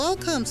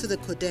Welcome to the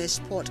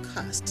Qodesh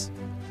podcast.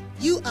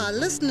 You are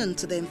listening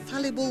to the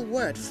infallible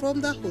word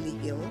from the Holy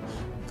Hill,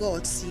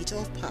 God's seat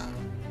of power,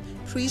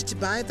 preached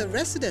by the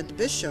resident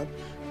bishop,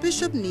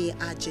 Bishop Ni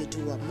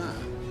Adjeidu Armar.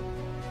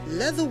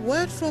 Let the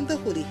word from the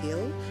Holy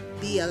Hill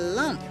be a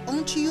lamp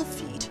unto your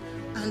feet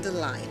and a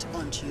light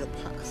unto your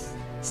path.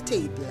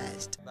 Stay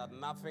blessed. That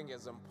nothing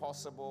is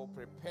impossible,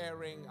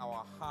 preparing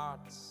our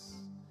hearts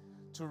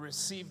to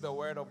receive the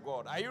word of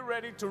God. Are you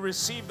ready to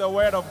receive the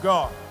word of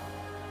God?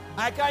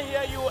 I can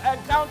hear you.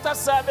 Encounter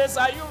service.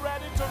 Are you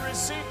ready to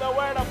receive the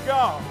word of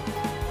God?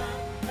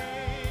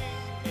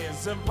 Nothing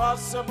is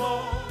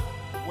impossible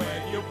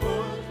when you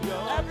put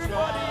your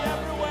everybody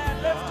everywhere,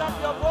 lift up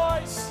your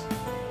voice.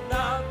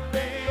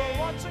 Nothing. You're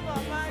watching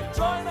online.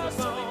 Join us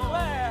to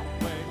declare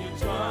when you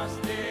trust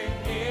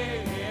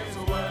in His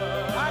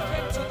word. I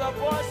came to the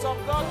voice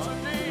of God to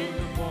thee.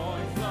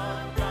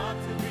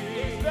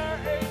 Is there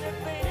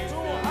anything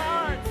too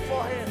hard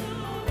for Him?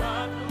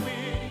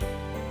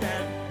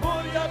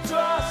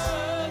 Trust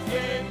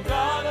in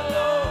God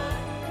alone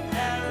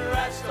and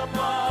rest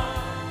upon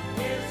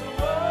His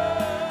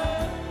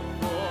word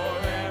for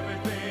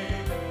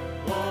everything,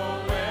 oh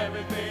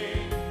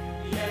everything,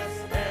 yes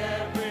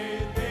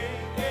everything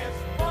is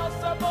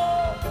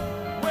possible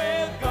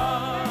with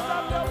God. Lift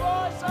up your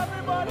voice,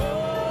 everybody.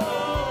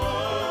 Oh,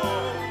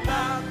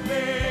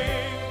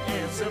 nothing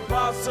is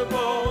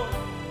impossible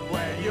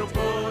when you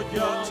put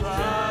your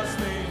trust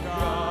in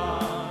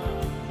God.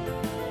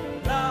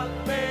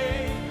 Nothing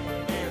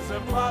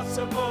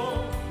impossible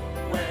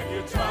when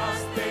you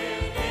trust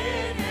in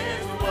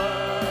His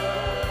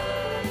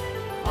word.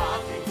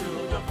 Hearkening to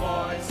the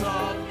voice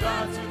of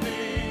God to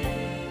thee.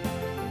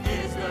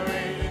 Is there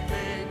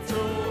anything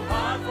too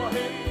hard for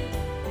Him?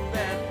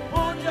 Then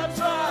put your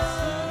trust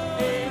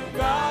in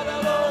God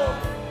alone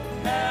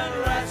and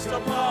rest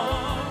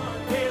upon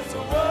His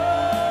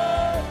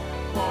word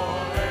for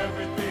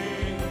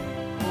everything.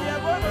 We are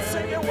going to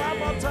sing it one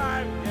more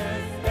time.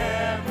 Yes,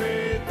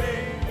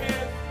 everything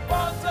is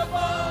possible.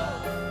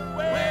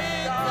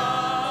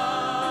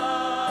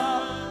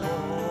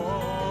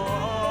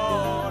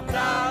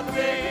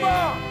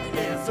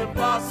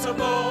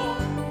 Impossible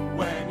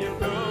when you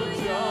put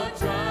your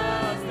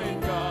trust in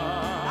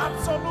God.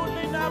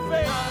 Absolutely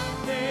nothing.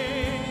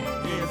 Nothing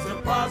is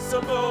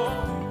impossible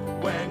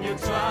when you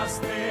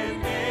trust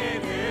in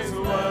His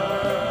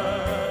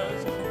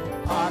word.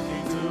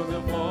 Hearkening to the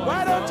voice.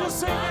 Why don't you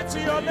sing it to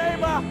your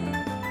neighbor?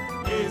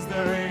 Is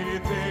there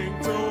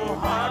anything too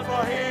hard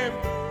for Him?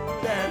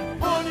 Then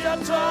put your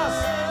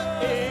trust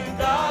in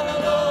God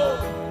alone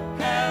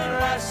and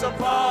rest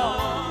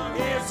upon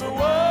His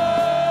word.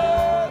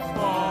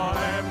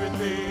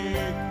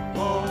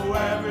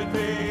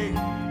 Everything,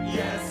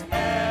 yes,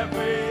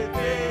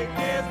 everything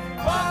is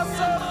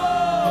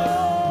possible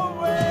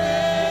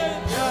with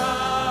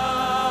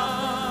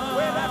God.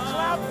 With a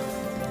clap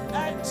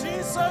and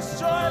Jesus'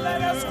 joy,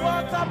 let us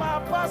welcome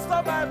our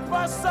pastor, my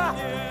pastor,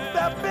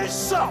 the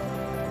bishop,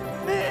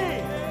 Ni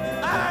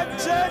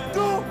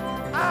Adjeidu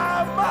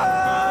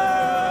Armar.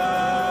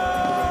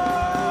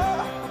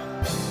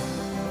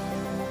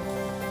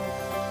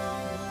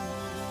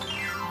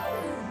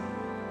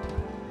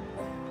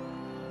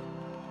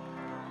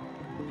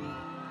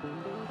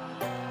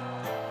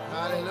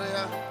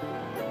 Hallelujah.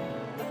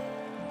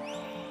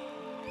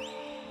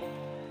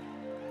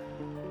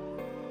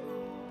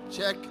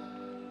 Check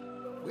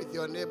with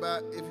your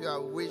neighbor if you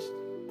have wished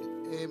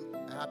him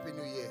a happy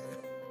new year.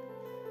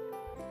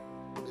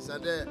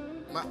 Mr. De,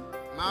 ma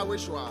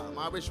wishwa.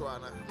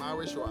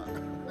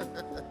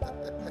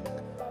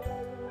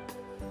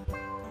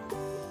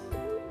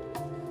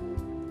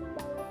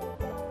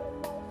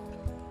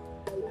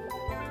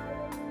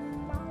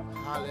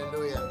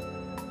 Hallelujah.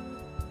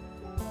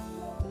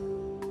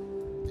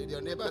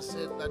 Your neighbor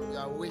said that you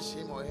have wished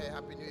him or her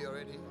happy new year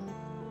already.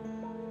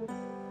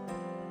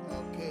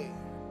 Okay.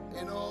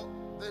 You know,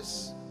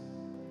 this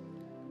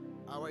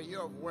our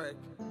year of work,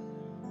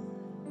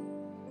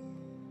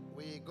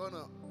 we're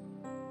gonna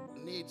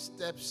need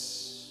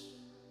steps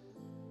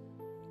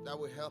that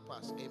will help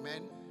us.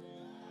 Amen.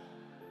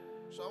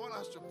 So I want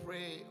us to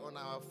pray on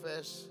our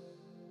first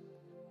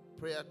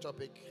prayer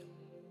topic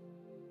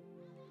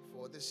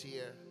for this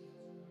year.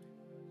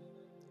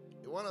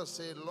 You want to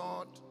say,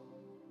 Lord,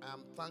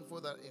 I'm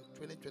thankful that in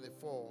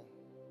 2024,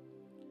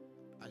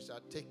 I shall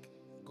take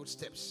good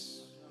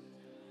steps.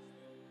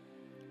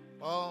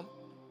 All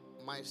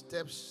my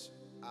steps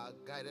are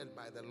guided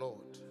by the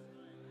Lord.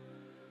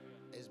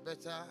 It's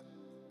better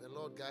the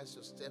Lord guides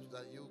your steps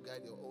than you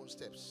guide your own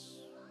steps.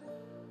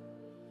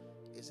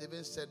 It's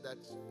even said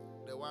that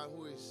the one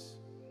who is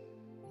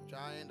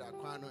trying the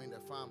aquano in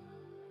the farm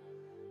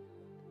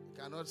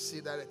cannot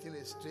see that the thing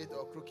is straight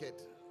or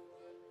crooked.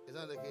 Is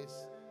that the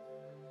case?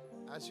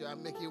 As you are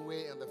making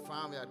way on the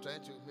farm, you are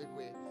trying to make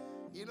way.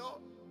 You know,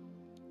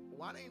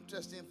 one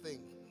interesting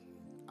thing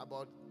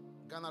about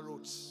Ghana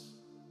roads,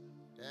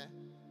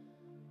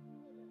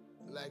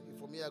 like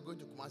for me, I'm going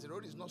to Kumasi, the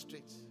road is not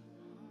straight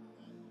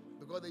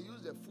because they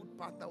used the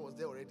footpath that was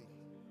there already.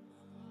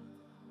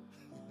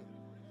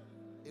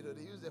 They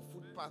use the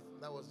footpath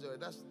that was there.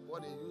 That's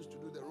what they used to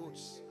do the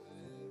roads.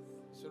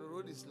 So the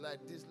road is like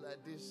this,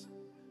 like this.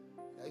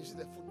 I use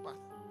the footpath.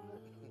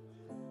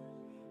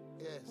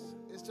 Yes.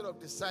 Instead of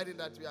deciding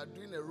that we are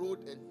doing a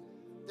road and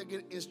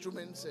taking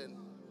instruments, and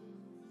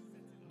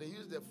they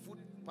use the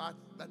footpath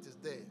that is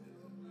there.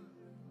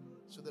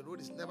 So the road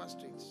is never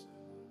straight.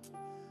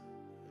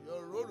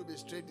 Your road will be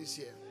straight this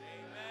year.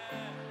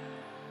 Amen.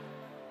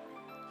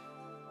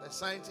 The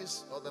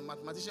scientist or the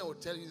mathematician will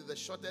tell you that the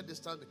shortest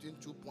distance between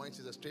 2 points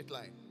is a straight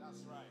line.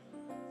 That's right.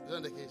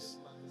 Isn't that the case?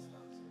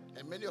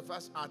 And many of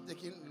us are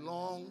taking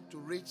long to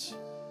reach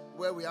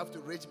where we have to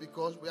reach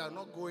because we are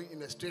not going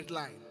in a straight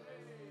line.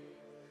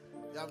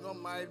 You have not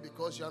married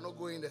because you are not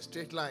going in a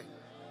straight line.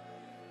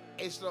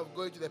 Instead of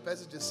going to the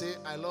person to say,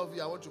 I love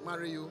you, I want to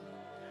marry you,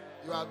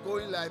 you are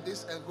going like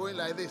this and going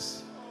like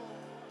this.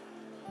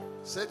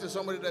 Say to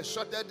somebody, the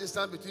shortest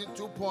distance between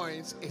 2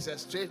 points is a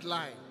straight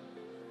line.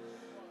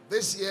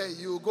 This year,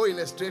 you go in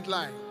a straight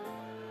line.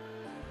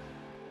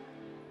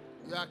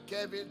 You are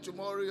Kevin,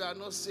 tomorrow you are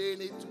not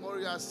saying it, tomorrow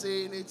you are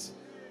saying it.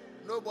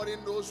 Nobody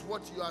knows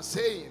what you are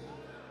saying.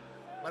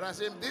 But I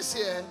say, this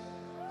year,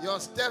 your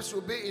steps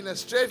will be in a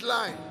straight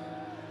line.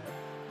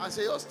 I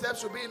say, your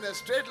steps will be in a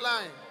straight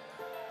line.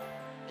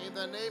 In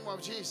the name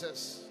of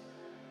Jesus.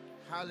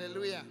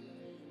 Hallelujah.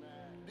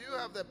 Do you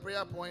have the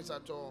prayer points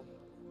at all?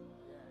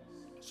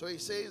 So he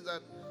says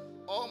that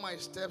all my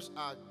steps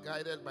are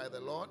guided by the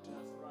Lord.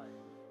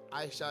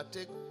 I shall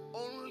take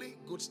only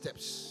good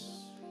steps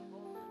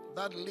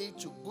that lead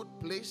to good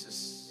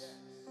places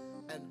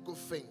and good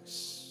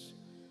things.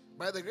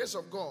 By the grace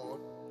of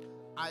God,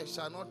 I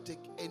shall not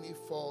take any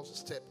false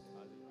step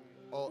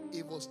or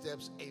evil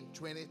steps in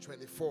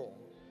 2024.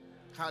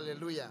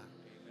 Hallelujah.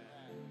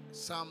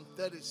 Psalm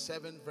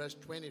 37 verse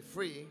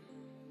 23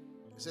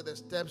 says, the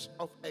steps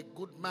of a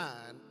good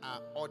man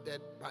are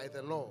ordered by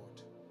the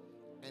Lord,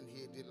 and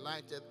he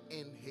delighted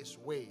in his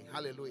way.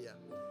 Hallelujah.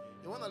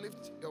 You want to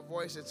lift your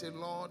voice and say,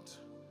 Lord,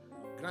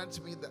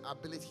 grant me the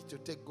ability to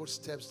take good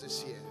steps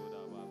this year.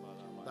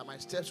 That my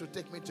steps will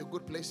take me to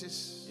good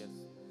places. Yes.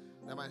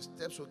 That my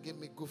steps will give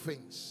me good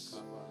things.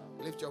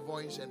 Lift your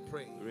voice and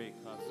pray.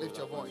 Lift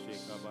your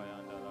voice.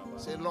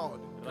 Say,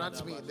 Lord,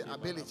 grant me the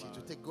ability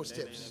to take good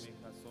steps.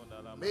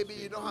 Maybe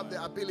you don't have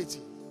the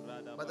ability,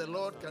 but the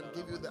Lord can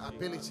give you the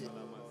ability.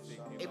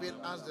 Even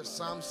as the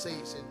Psalm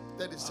says in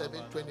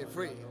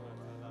 37:23.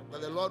 That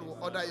the Lord will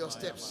order your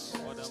steps.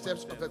 The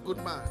steps of a good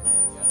man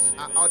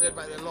are ordered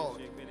by the Lord,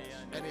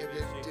 and he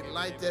is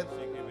delighted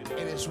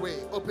in his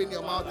way. Open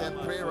your mouth and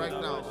pray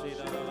right now.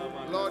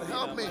 Lord,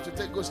 help me to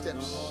take good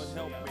steps.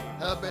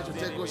 Help me to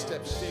take good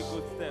steps.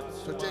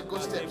 To take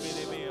good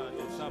steps.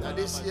 Now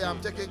this year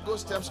I'm taking good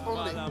steps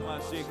only.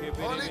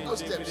 Only good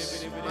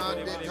steps.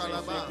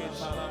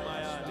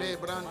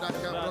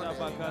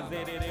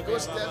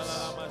 Good steps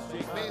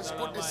means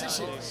good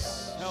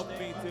decisions.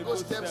 Good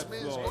steps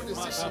means good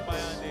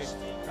decisions.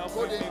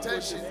 Good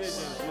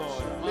intentions.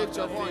 Lift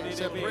your voice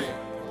and pray.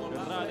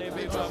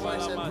 Lift your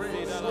voice and pray.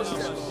 Good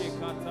steps.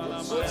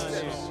 Good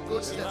steps.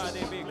 Good steps.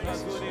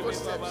 Good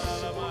steps.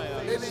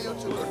 Leading you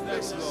to good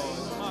places.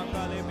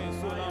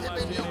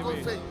 Giving you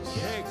good things.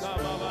 In the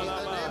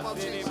name of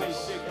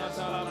Jesus.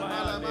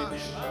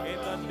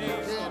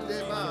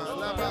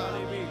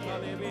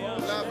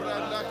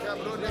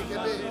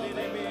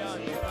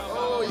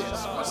 Oh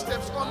yes, good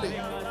steps only.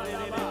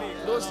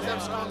 Good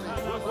steps only.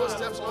 Good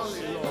steps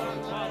only.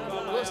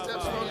 Good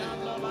steps only.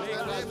 In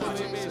the name of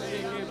Jesus.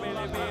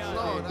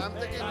 Lord, I'm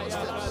taking good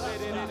steps.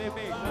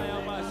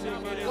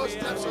 Good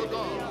steps, oh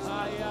God.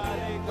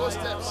 Good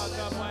steps.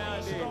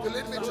 To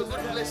lead me to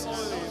good places.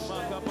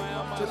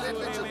 To lead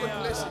me to good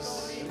places.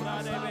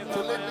 To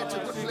lead me to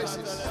good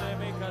places.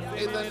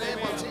 In the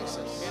name of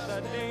Jesus.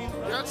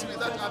 Grant me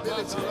that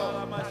ability, Lord.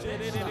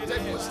 To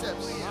take good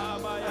steps.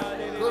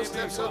 Good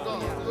steps, oh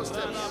God. Good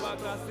steps.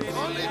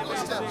 Only good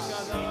steps.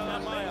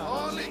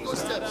 Only good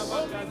steps.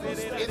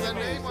 In the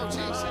name of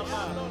Jesus.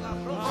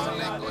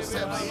 Only good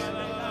steps.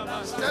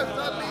 Steps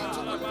that lead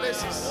to good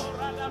places.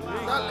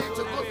 That lead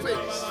to good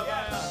things.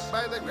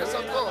 By the grace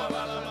of God,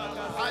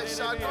 I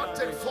shall not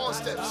take false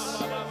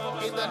steps.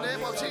 In the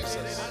name of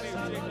Jesus.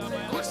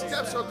 Good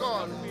steps, oh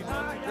God.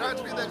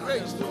 Grant me the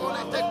grace to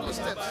only take good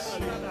steps.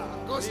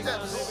 Good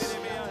steps.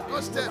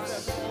 Good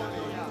steps.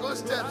 Good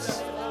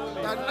steps.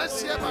 That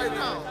next year by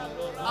now,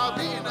 I'll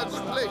be in a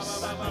good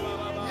place.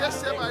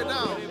 Yes, year by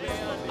now,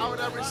 I would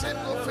have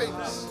received good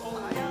things.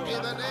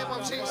 In the name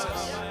of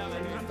Jesus.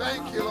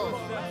 Thank you, Lord.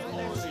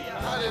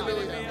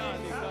 Hallelujah.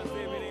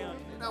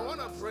 Now I want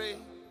to pray.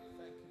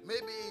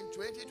 Maybe in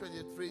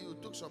 2023 you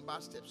took some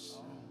bad steps.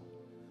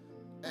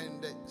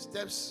 And the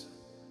steps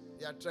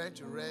they are trying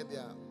to rear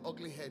their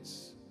ugly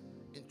heads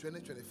in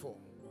 2024.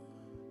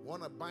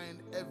 Want to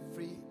bind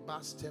every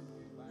bad step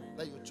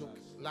that you took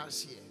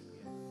last year.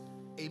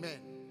 Amen.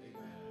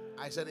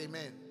 I said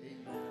amen.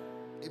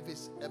 If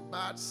it's a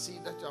bad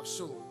seed that you have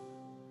sown,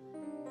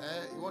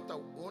 you want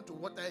to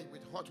water it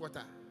with hot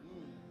water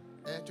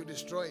to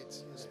destroy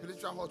it.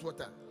 Spiritual hot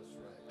water.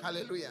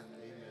 Hallelujah.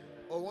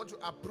 Or want to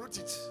uproot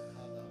it.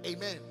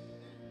 Amen.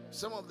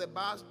 Some of the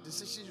bad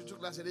decisions you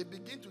took last year, they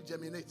begin to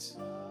germinate.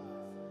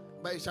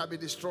 But it shall be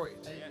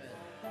destroyed.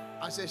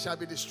 I say, shall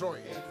be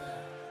destroyed.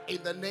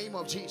 In the name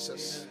of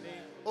Jesus.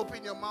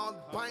 Open your mouth,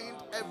 bind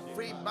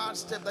every bad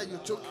step that you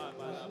took,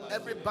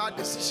 every bad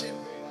decision.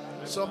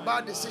 Some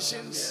bad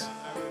decisions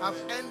have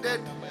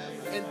ended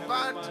in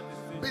bad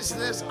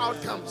business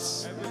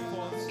outcomes.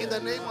 In the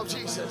name of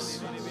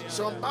Jesus.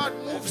 Some bad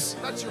moves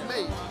that you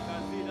made,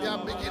 they are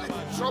beginning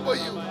to trouble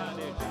you.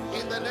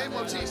 In the name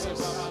of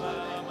Jesus.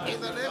 In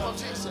the name of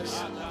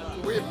Jesus.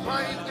 We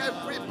bind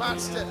every bad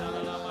step.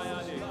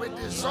 We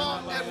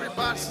dissolve every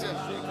bad step.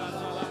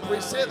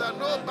 We say that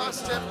no bad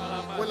step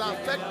will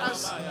affect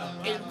us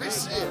in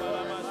this year.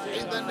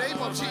 In the name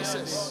of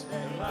Jesus.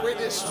 We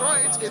destroy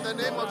it in the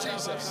name of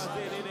Jesus.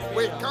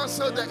 We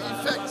cancel the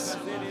effects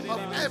of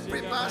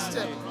every bad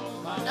step,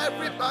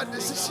 every bad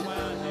decision,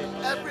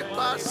 every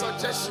bad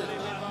suggestion,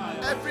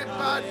 every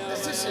bad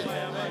decision,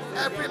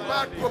 every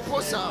bad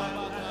proposal.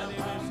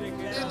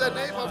 In the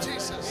name of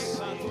Jesus.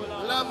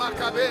 Lama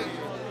kabe,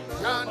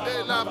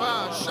 kande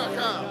laba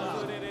shaka.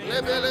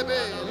 Lebe.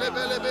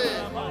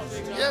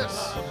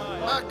 Yes.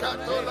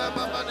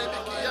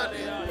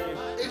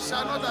 It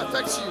shall not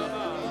affect you.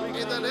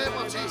 In the name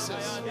of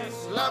Jesus.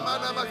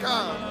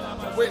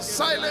 We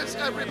silence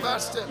every bad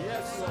step.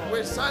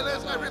 We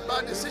silence every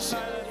bad decision.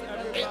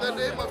 In the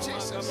name of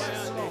Jesus.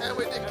 And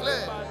we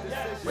declare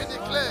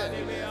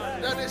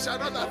that it shall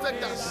not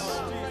affect us.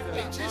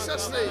 In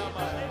Jesus' name,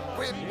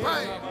 we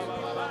bind.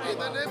 In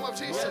the name of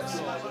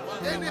Jesus,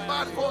 any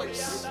bad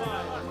voice,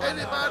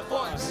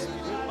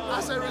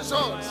 as a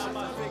result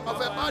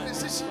of a bad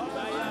decision,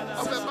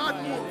 of a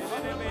bad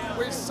move,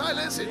 we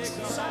silence it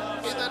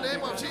in the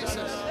name of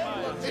Jesus.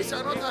 It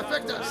shall not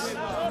affect us.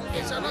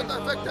 It shall not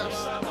affect us.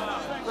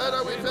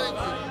 Father, we thank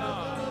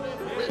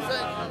you. We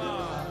thank you.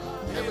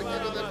 And we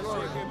give you the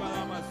glory.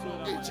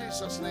 In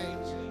Jesus' name.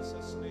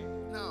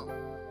 Now,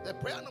 the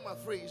prayer number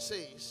 3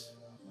 says,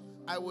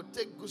 I will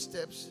take good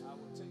steps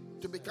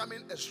to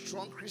becoming a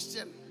strong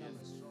Christian,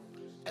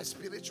 a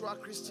spiritual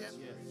Christian,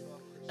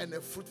 and a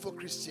fruitful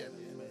Christian.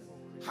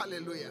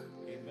 Hallelujah.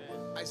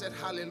 I said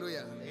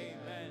hallelujah.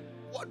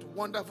 What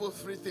wonderful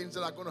 3 things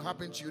that are going to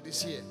happen to you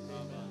this year.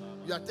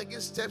 You are taking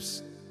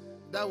steps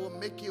that will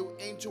make you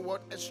into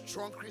what? A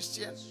strong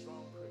Christian,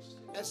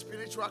 a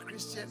spiritual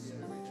Christian,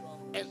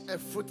 and a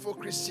fruitful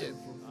Christian.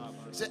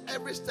 Say,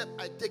 every step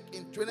I take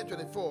in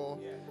 2024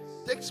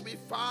 takes me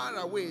far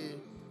away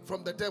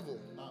from the devil.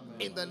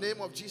 In the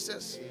name of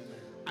Jesus,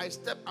 I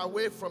step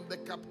away from the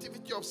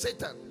captivity of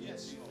Satan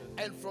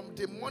and from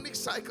demonic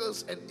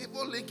cycles and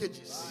evil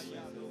linkages.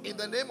 In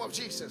the name of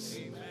Jesus,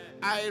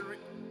 I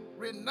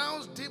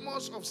renounce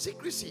demons of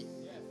secrecy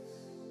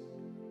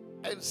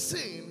and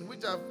sin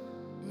which have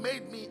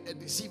made me a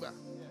deceiver.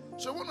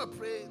 So I want to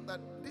pray that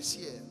this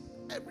year,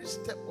 every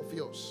step of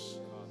yours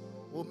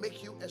will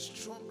make you a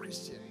strong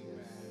Christian.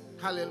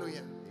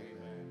 Hallelujah.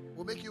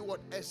 Will make you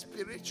what? A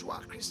spiritual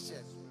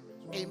Christian.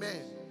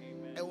 Amen.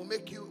 And will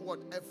make you what?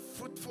 A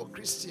fruitful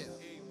Christian.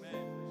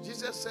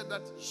 Jesus said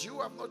that you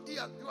have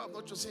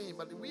not chosen him,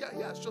 but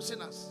he has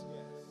chosen us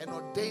and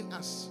ordained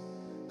us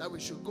that we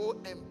should go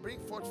and bring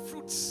forth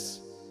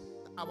fruits.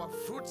 Our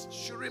fruits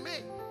should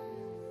remain.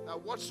 Now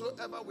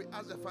whatsoever we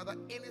ask the Father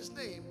in his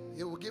name,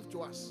 he will give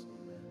to us.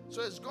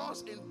 So it's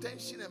God's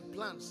intention and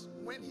plans.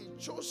 When he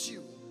chose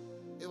you,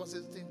 it was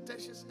his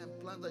intentions and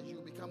plans that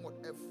you become what?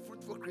 A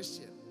fruitful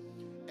Christian.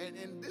 And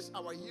in this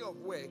our year of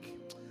work,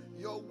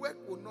 your work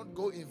will not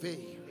go in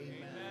vain.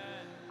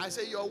 Amen. I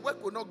say your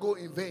work will not go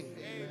in vain.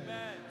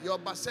 Amen. Your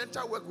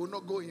Bacenta work will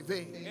not go in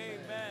vain.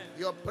 Amen.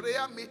 Your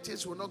prayer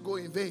meetings will not go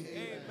in vain.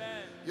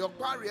 Amen. Your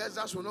choir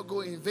rehearsals will not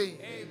go in vain.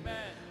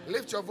 Amen.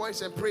 Lift your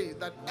voice and pray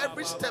that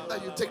every step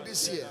that you take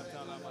this year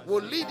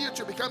will lead you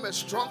to become a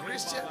strong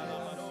Christian,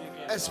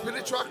 a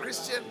spiritual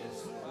Christian,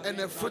 and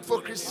a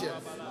fruitful Christian.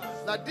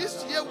 That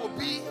this year will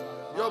be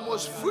your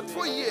most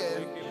fruitful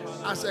year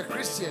as a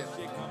Christian.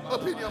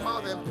 Open your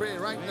mouth and pray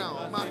right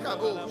now.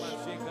 Makabosh.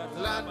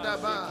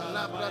 Landaba.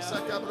 Labra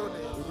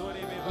sakabrone.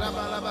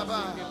 Laba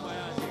lababa.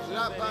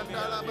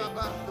 Labanda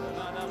lababa.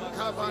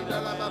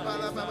 Kabanda lababa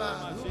lababa.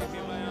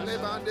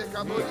 Lebande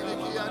kaboni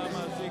nikiyane.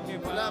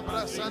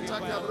 Labra santa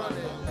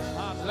kabrone.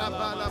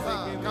 Laba laba.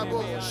 Kabo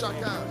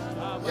shaka.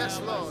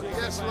 Yes, Lord.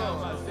 Yes,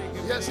 Lord.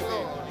 Yes,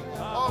 Lord.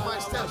 All my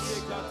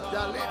steps, they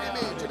are leading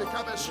me to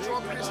become a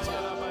strong Christian.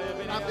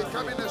 I'm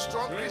becoming a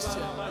strong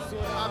Christian.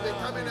 I'm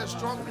becoming a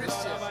strong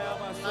Christian.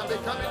 I'm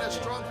becoming a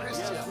strong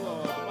Christian.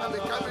 I'm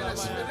becoming a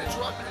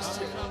spiritual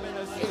Christian.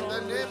 In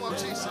the name of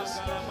Jesus,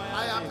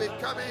 I am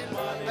becoming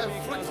a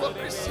fruitful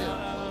Christian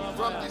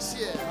from this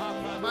year.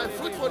 My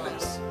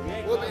fruitfulness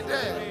will be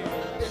there.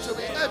 It will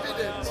be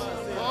evident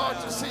for all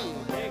to see.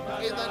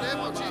 In the name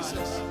of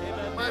Jesus,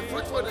 my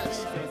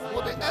fruitfulness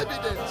will be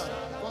evident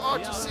for all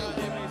to see.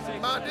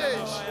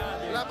 Madesh,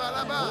 laba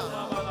laba,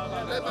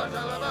 leba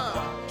laba.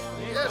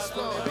 Yes,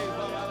 Lord.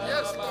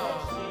 Yes, Lord.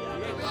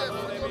 In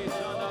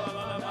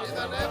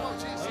the name of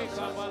Jesus.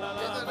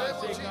 In the name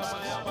of Jesus.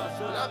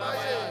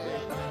 Labaye,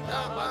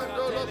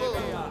 labando lobo.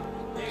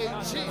 In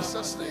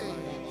Jesus' name.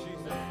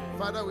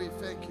 Father, we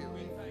thank you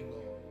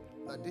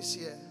that this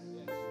year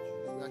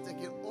we are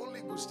taking only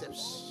good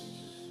steps.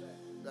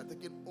 We are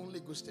taking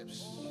only good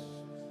steps.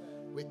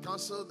 We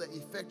cancel the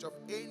effect of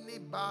any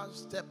bad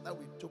step that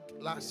we took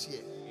last year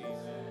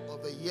or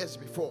the years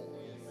before.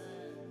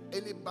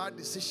 Any bad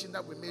decision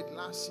that we made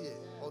last year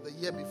or the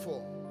year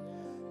before.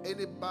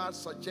 Any bad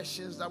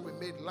suggestions that we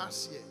made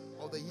last year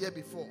or the year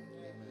before.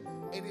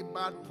 Any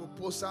bad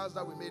proposals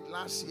that we made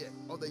last year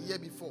or the year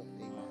before.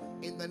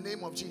 In the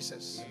name of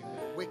Jesus,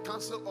 we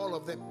cancel all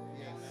of them.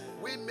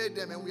 We made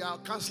them and we are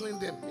canceling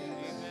them.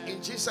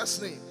 In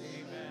Jesus' name,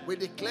 we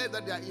declare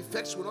that their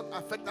effects will not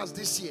affect us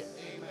this year.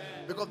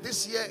 Because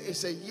this year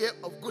is a year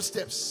of good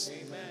steps.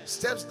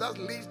 Steps that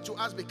lead to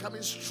us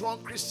becoming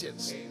strong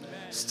Christians.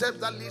 Steps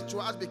that lead to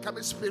us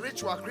becoming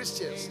spiritual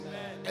Christians.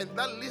 And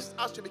that leads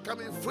us to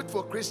becoming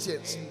fruitful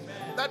Christians.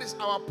 That is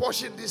our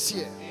portion this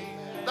year.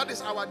 That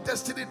is our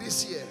destiny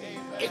this year.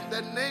 In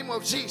the name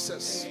of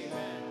Jesus,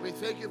 we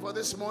thank you for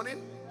this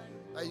morning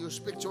that you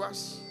speak to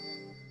us.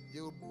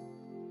 You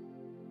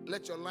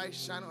let your light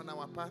shine on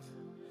our path.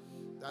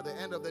 That at the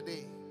end of the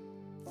day,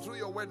 through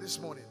your word this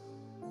morning,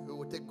 we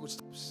will take good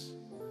steps.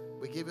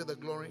 We give you the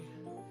glory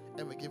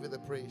and we give you the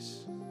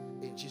praise.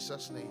 In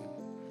Jesus' name,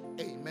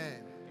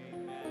 amen.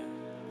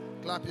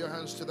 Clap your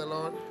hands to the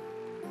Lord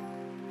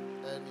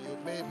and you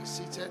may be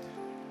seated.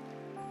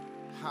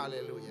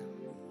 Hallelujah.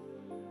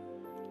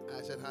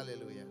 I said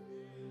hallelujah.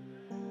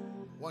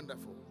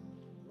 Wonderful.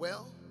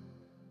 Well,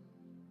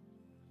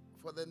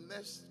 for the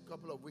next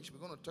couple of weeks,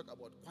 we're going to talk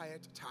about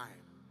quiet time.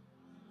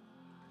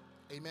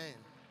 Amen.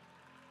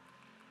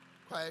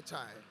 Quiet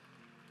time.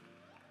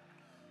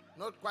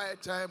 Not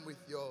quiet time with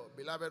your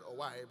beloved or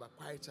wife, but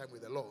quiet time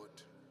with the Lord.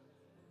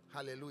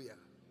 Hallelujah.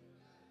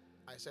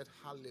 I said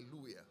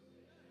hallelujah.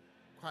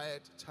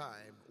 Quiet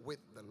time with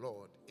the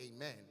Lord.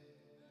 Amen.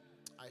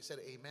 I said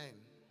amen.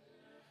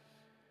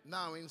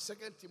 Now in 2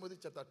 Timothy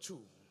chapter 2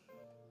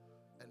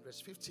 and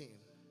verse 15,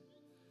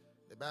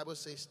 the Bible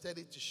says,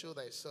 study to show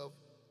thyself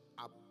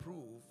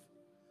approved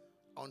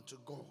unto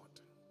God.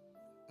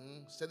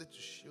 Study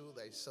to show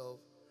thyself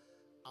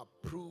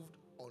approved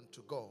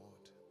unto God.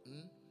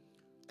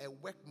 A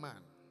workman.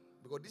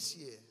 Because this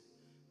year,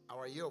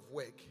 our year of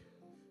work,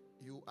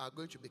 you are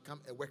going to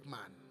become a workman.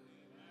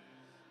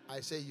 I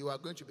say you are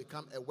going to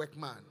become a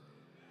workman.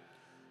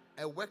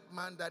 A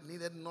workman that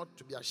needed not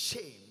to be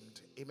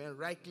ashamed. Amen.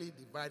 Rightly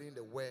dividing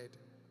the word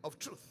of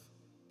truth.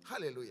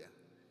 Hallelujah.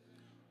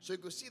 So you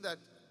can see that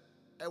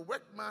a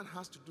workman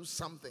has to do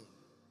something.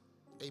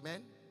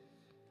 Amen.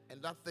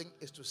 And that thing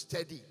is to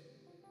study.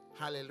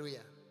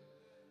 Hallelujah.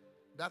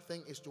 That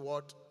thing is to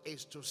what?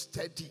 Is to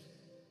study.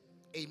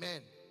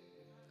 Amen.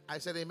 I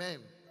said amen.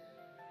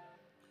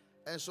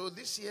 And so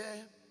this year,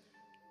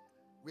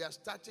 we are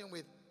starting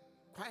with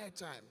quiet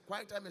time.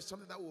 Quiet time is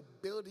something that will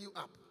build you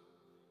up.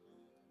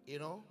 You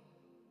know,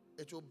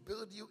 it will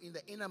build you in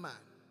the inner man.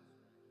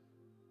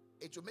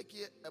 It will make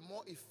you a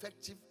more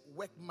effective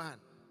workman.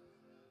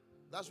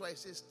 That's why it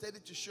says, study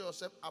to show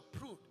yourself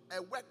approved.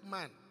 A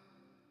workman.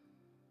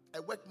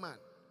 A workman.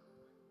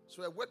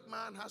 So a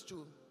workman has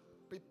to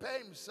prepare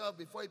himself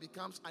before he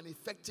becomes an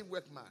effective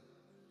workman.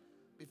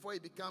 Before he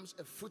becomes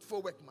a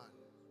fruitful workman.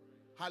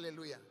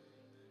 Hallelujah.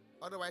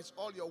 Otherwise,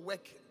 all your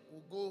work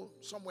will go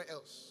somewhere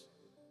else.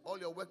 All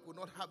your work will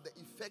not have the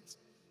effect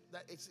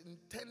that it's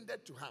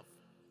intended to have.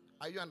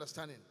 Are you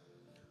understanding?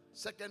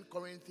 2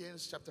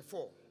 Corinthians chapter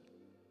 4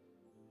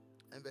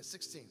 and verse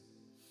 16.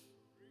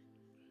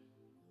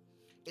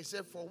 It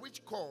said, for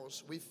which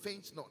cause we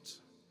faint not,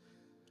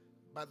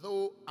 but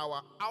though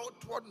our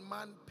outward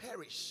man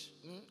perish.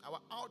 Our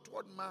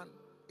outward man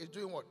is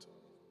doing what?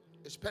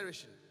 Is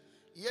perishing.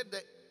 Yet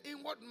the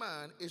inward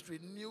man is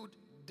renewed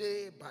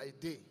day by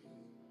day.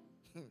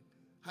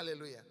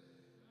 Hallelujah.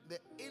 The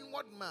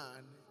inward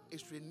man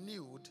is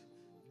renewed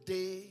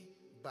day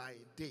by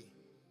day.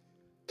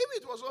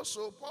 If it was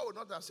also, Paul would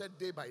not have said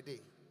day by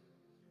day.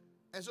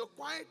 And so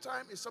quiet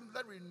time is something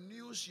that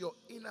renews your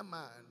inner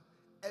man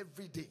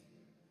every day.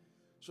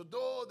 So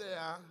though there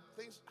are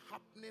things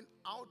happening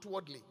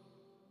outwardly,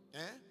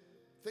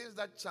 things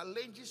that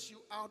challenges you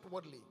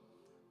outwardly,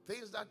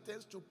 things that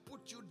tends to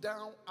put you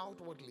down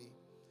outwardly,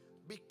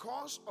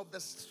 because of the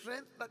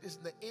strength that is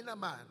in the inner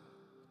man,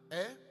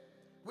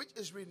 which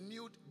is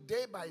renewed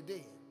day by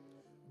day,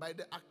 by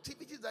the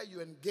activities that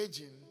you engage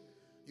in,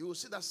 you will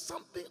see that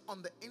something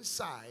on the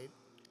inside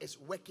is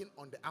working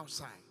on the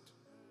outside.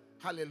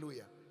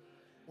 Hallelujah.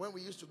 When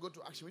we used to go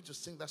to action, we used to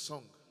sing that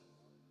song.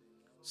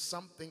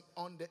 Something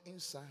on the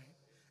inside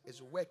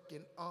is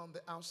working on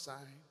the outside.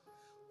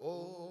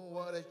 Oh,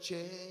 what a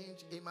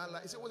change in my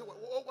life.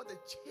 Oh, what a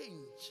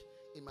change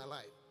in my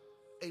life.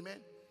 Amen.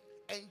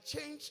 And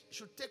change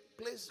should take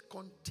place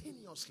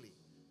continuously.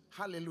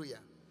 Hallelujah.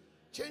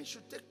 Change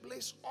should take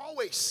place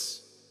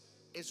always.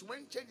 It's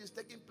when change is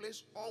taking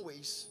place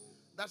always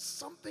that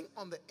something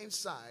on the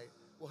inside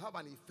will have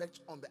an effect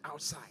on the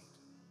outside.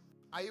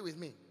 Are you with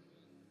me?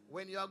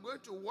 When you are going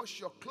to wash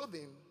your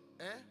clothing,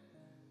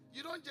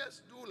 you don't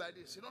just do like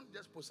this. You don't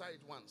just posay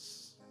it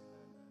once.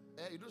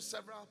 You do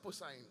several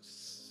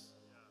posayings.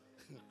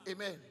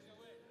 Amen.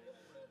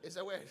 It's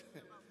a word.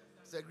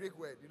 It's a Greek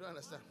word. You don't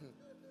understand.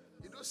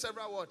 You do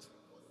several what?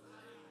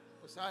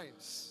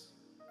 Signs.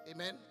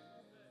 Amen.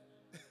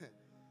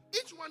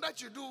 Each one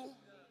that you do,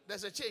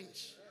 there's a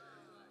change.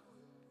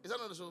 Is that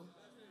not so?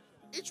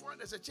 Each one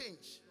there's a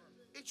change.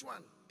 Each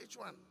one.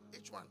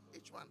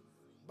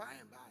 By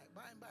and by.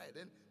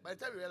 Then by the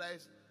time you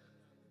realize,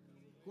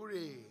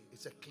 hooray,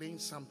 it's a clean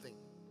something.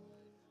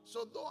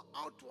 So though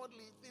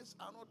outwardly things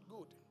are not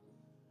good,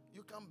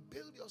 you can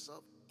build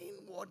yourself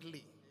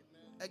inwardly.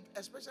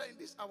 Especially in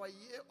this our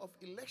year of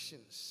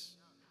elections.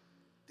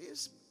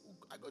 Things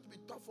are going to be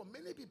tough for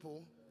many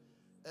people.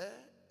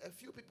 A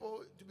few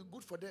people to be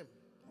good for them.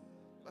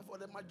 But for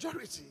the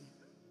majority,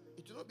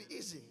 it will not be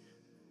easy.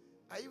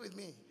 Are you with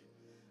me?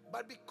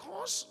 But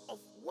because of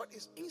what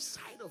is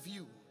inside of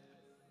you,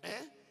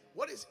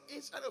 what is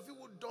inside of you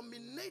will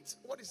dominate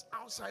what is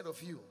outside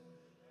of you.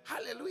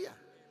 Hallelujah.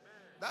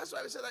 That's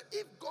why we say that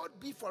if God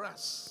be for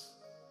us,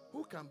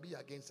 who can be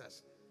against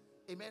us?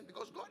 Amen.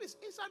 Because God is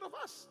inside of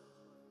us.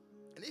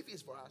 And if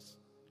He's for us,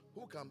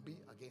 who can be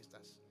against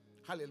us?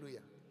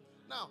 Hallelujah.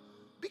 Now,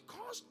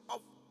 because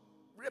of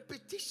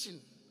repetition,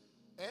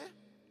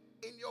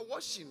 in your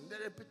washing, the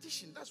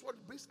repetition, that's what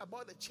brings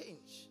about the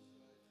change.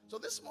 So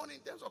this morning,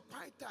 in terms of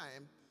quiet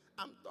time,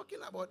 I'm talking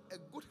about a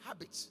good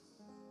habit.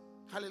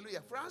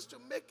 Hallelujah. For us to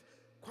make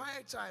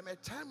quiet time, a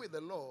time with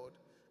the Lord,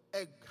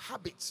 a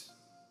habit.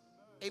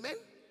 Amen?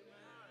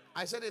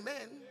 I said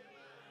amen.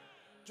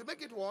 To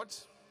make it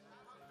what?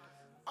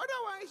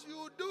 Otherwise,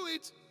 you do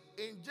it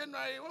in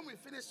January. When we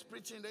finish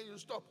preaching, then you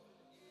stop.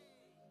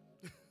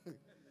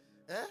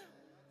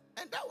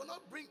 And that will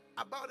not bring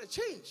about a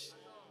change.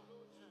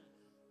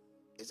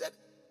 He said,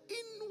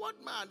 inward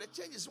man, the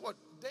change is what?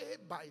 Day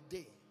by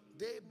day.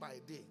 Day by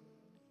day.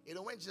 You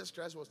know, when Jesus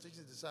Christ was teaching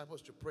his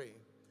disciples to pray,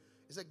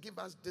 he said, give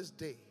us this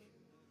day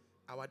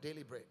our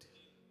daily bread.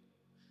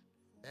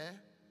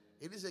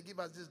 He didn't say, give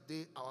us this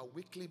day our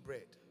weekly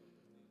bread,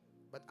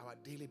 but our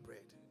daily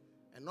bread.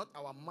 And not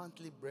our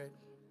monthly bread,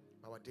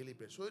 our daily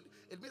bread. So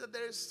it means that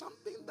there is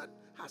something that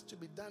has to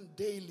be done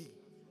daily.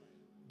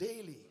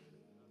 Daily.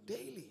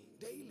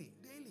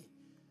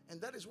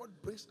 And that is what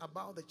brings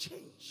about the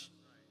change.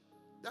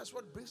 That's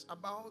what brings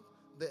about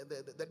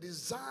the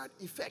desired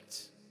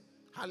effect.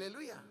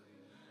 Hallelujah.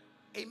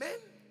 Amen.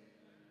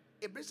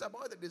 It brings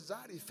about the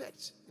desired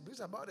effect. It brings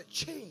about a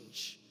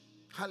change.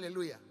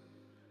 Hallelujah.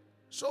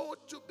 So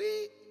to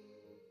be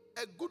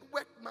a good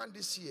workman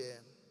this year,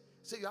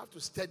 say you have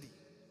to study.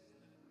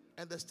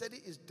 And the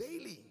study is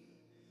daily.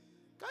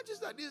 Can't you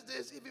see that these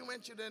days, even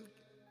when children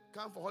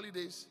come for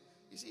holidays,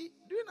 you see,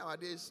 during our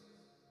days,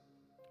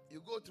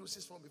 you go through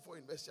 6 form before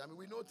university. I mean,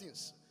 we know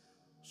things.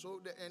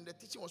 So, the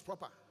teaching was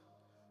proper.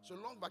 So,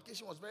 long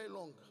vacation was very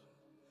long.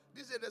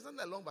 These days, there's not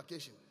a long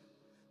vacation.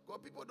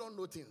 Because people don't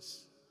know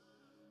things.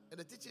 And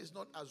the teaching is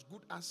not as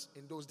good as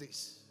in those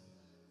days.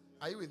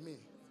 Are you with me?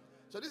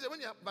 So, this is when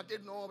you have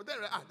vacation, no, but then,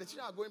 the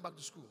children are going back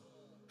to school.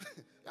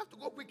 You have to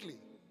go quickly.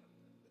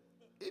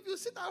 If you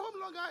sit at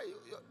home longer,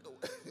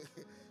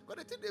 but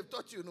the thing they've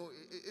taught you,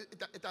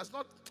 it has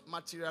not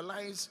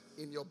materialized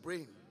in your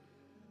brain.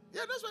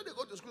 Yeah, that's why they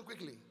go to school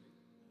quickly.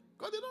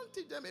 Because they don't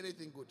teach them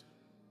anything good.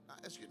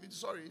 Excuse me,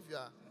 sorry if you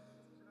are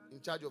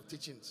in charge of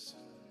teachings.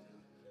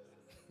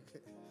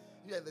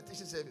 You are in the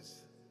teaching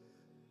service.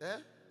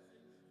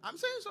 I'm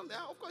saying something.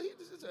 Of course,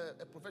 this is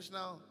a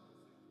professional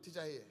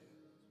teacher here.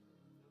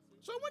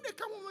 So when they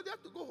come home, they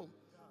have to go home.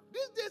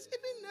 These days,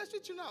 even nursery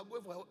children are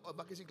going for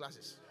vacation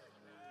classes.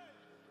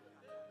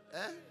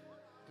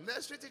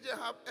 Nursery teachers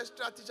have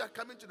extra teachers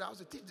coming to the house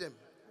to teach them.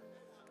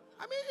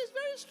 I mean, it's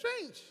very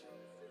strange.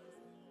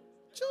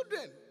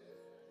 Children,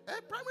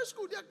 primary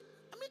school,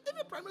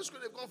 even primary school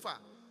they've gone far.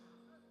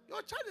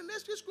 Your child in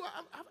nursery school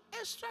have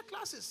extra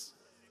classes.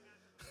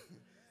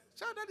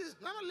 Child that is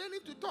now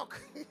learning to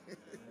talk.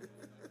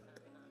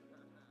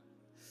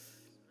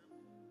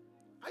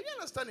 Are you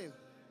understanding?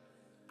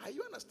 Are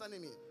you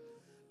understanding me?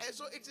 And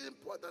so it is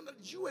important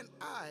that you and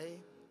I,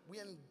 we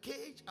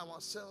engage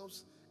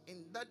ourselves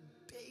in that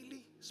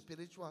daily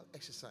spiritual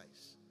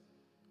exercise.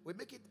 We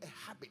make it a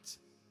habit.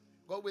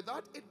 But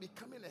without it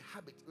becoming a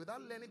habit,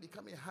 without learning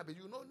becoming a habit,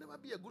 you will never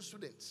be a good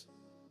student.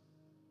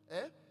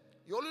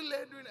 You only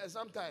learn during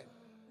exam time.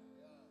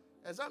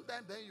 Exam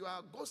time, then you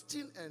are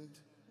ghosting and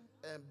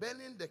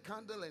burning the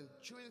candle and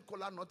chewing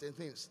cola nut and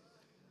things.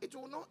 It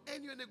will not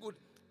end you any good.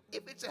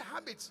 If it's a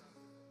habit,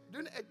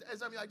 during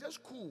exam you are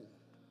just cool.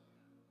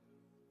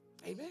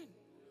 Amen.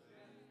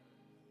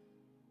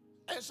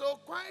 And so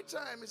quiet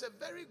time is a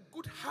very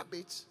good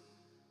habit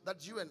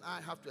that you and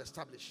I have to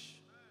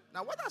establish.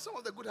 Now, what are some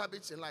of the good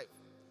habits in life?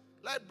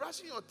 Like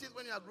brushing your teeth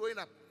when you are growing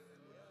up.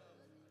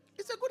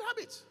 It's a good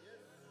habit.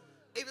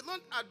 If you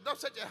don't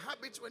adopt such a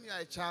habit when you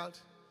are a child,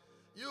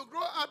 you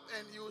grow up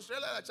and you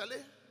realize actually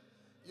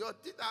your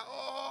teeth are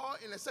all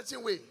in a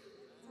certain way.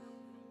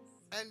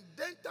 And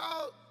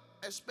dental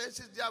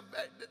expenses,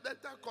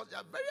 dental costs, they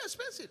are very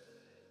expensive.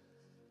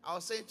 I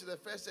was saying to the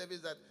first service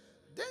that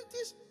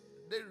dentists,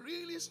 they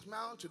really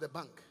smile to the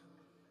bank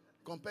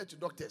compared to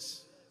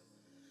doctors.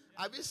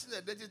 Have you seen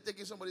a dentist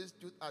taking somebody's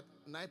tooth at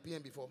 9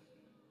 p.m. before?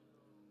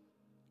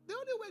 They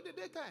only work the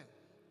daytime.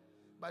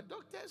 But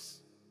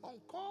doctors on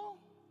call,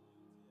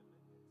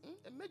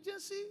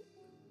 emergency,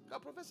 the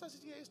professor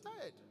sitting here is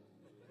tired.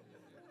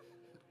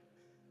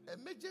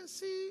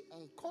 Emergency,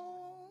 on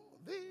call,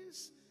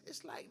 this.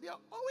 It's like they are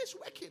always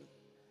working.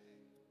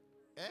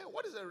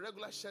 What is a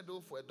regular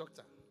schedule for a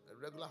doctor? A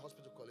regular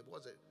hospital call?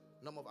 What's the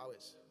number of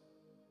hours?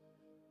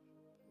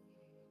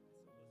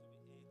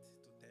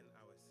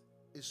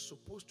 It's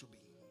supposed to be 8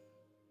 to 10 hours.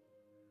 It's supposed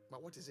to be.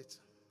 But what is it?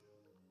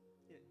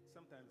 Yeah,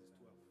 sometimes it's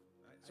 12.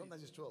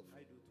 Sometimes it's 12. I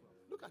do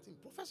 12. Look at him,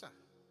 professor.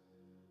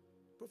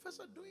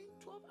 Professor doing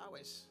 12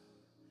 hours.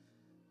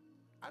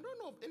 I don't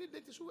know of any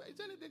dentist who is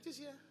there any dentist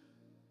here?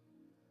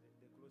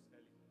 They close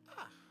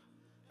early.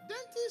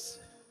 Dentist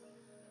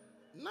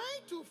 9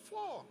 to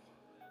 4.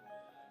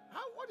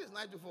 What is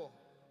 9 to 4?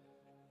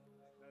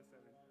 That's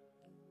 7.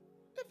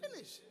 They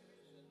finish.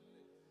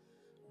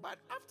 But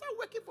after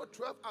working for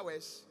 12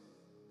 hours,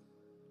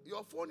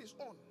 your phone is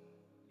on.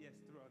 Yes,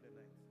 throughout the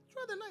night.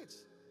 Throughout the night.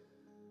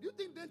 Do you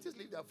think dentists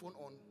leave their phone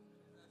on?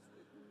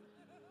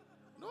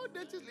 No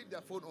dentists leave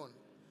their phone on.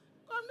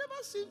 I've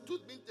never seen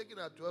tooth being taken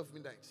at 12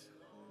 midnight.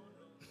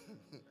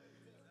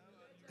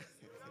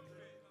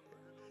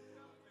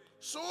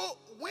 So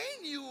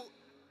when you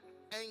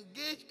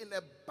engage in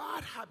a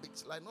bad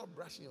habit, like not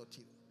brushing your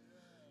teeth,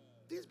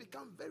 things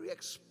become very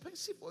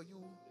expensive for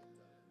you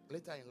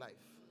later in life.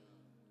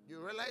 You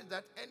realize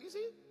that, and you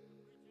see,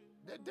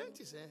 the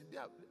dentists,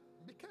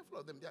 be careful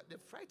of them. They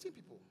frighten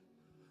people.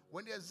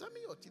 When they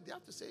examine your teeth,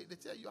 they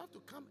tell you have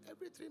to come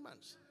every 3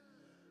 months.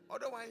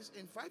 Otherwise,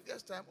 in 5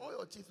 years' time, all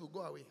your teeth will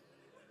go away.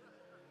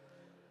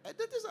 A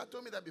dentist had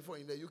told me that before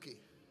in the UK.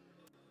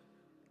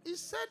 He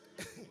said,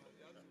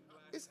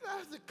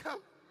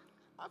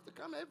 I have to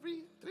come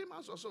every 3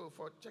 months or so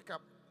for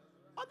checkup.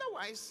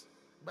 Otherwise,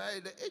 by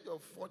the age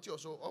of 40 or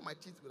so, all my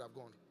teeth would have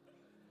gone.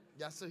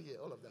 They are still here,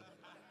 all of them.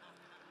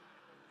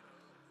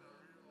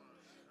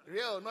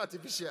 Real, not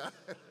artificial.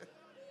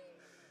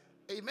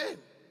 Amen.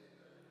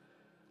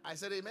 I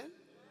said amen.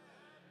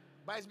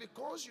 But it's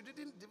because you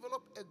didn't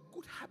develop a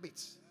good habit.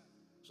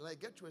 So I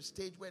get to a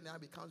stage where now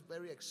it becomes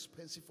very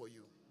expensive for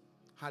you.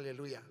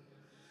 Hallelujah.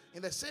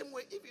 In the same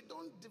way, if you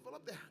don't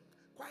develop the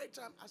quiet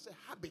time as a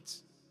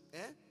habit,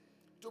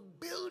 to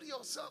build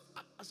yourself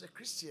up as a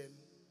Christian,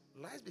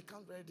 life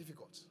becomes very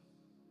difficult.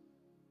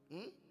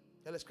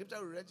 The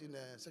scripture we read in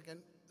 2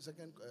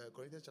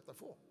 Corinthians chapter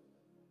 4.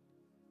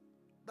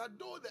 That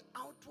though the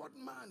outward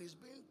man is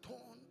being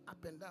torn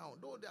up and down,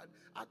 though the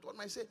outward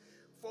man say,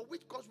 for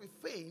which cause we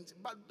faint,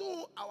 but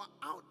though our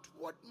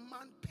outward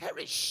man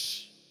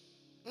perish,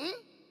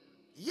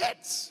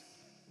 yet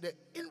the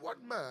inward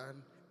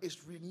man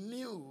is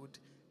renewed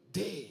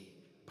day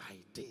by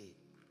day.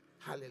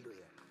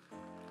 Hallelujah.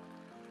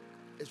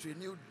 It's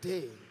renewed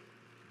day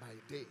by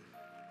day.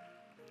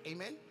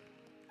 Amen.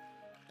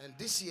 And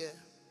this year,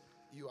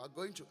 you are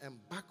going to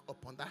embark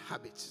upon that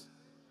habit.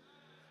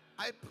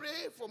 I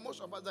pray for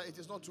most of us that it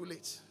is not too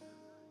late.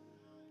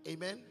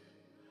 Amen.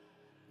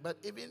 But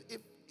even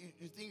if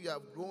you think you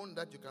have grown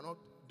that you cannot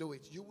do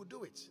it, you will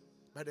do it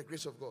by the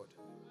grace of God.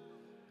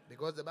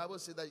 Because the Bible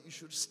says that you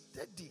should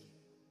study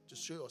to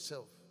show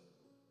yourself.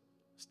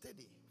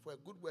 Steady for a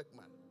good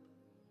workman.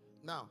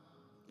 Now,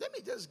 let me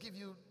just give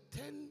you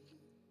 10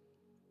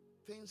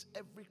 things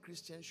every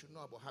Christian should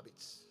know about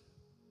habits.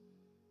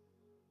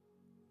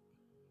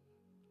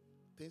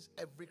 Things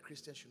every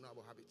Christian should know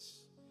about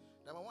habits.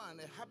 Number one,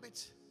 a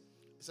habit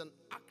is an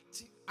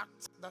active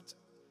act that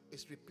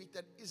is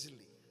repeated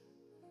easily.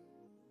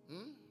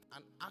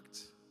 An act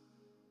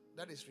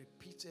that is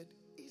repeated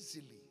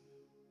easily.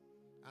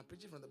 I'm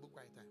preaching from the book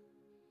Quiet Time.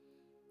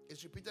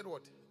 It's repeated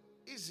what?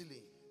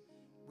 Easily,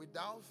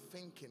 without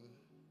thinking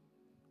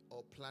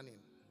or planning.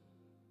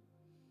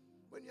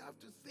 When you have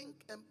to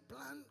think and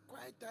plan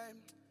quiet time,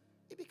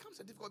 it becomes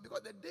difficult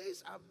because the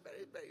days are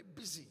very, very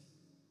busy.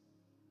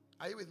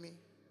 Are you with me?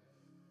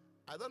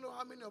 I don't know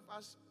how many of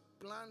us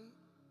plan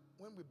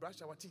when we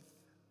brush our teeth.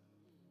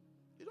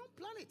 You don't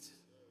plan it.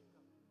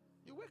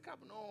 You wake up,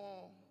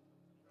 no,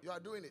 you are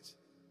doing it.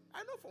 I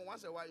know for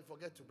once in a while you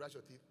forget to brush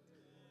your teeth.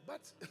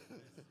 But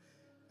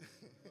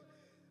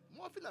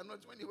more often than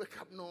not, when you wake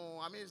up, no,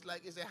 I mean,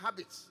 it's a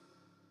habit.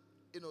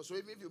 So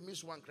even if you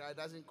miss one cry, it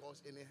doesn't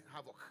cause any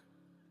havoc.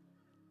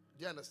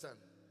 Do you understand?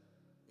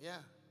 Yeah.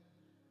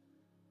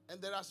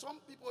 And there are some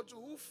people too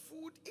who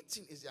food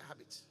eating is their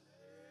habit.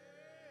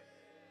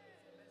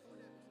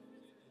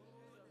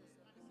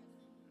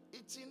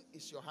 Eating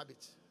is your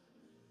habit.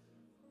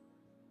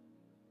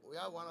 We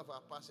have one of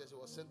our pastors who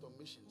was sent on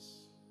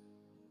missions.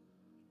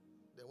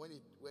 Then when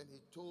he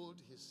told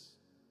his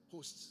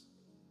hosts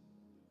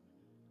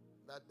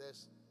that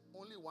there's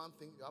only one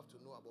thing you have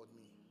to know about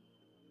me,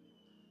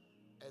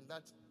 and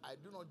that I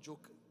do not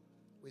joke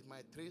with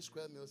my 3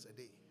 square meals a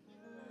day.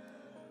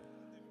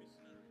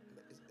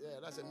 Yeah,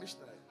 that's a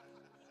missionary.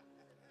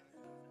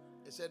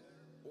 He said,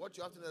 what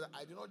you have to know that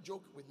I do not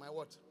joke with my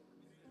what?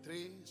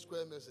 3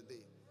 square meals a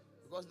day.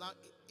 Because now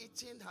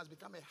eating has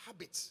become a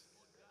habit.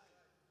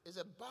 It's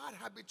a bad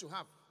habit to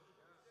have.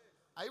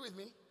 Are you with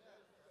me?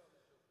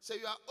 So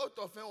you are out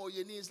of or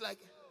your knees like,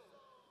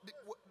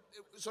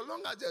 So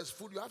long as there's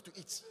food, you have to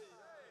eat.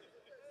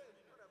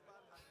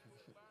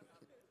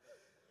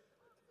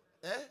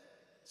 Eh?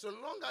 So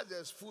long as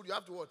there's food, you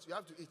have to what? You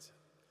have to eat.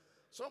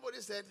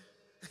 Somebody said,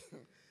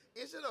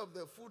 instead of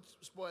the food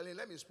spoiling,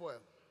 let me spoil.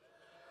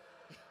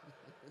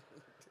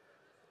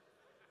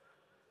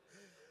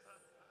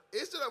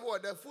 Instead of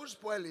what? The food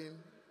spoiling,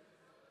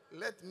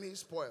 let me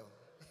spoil.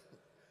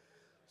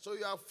 So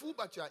you are full,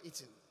 but you are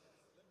eating.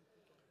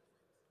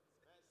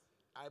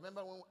 I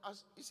remember when,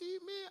 you see,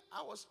 me,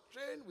 I was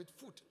trained with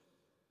food.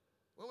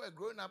 When we were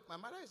growing up, my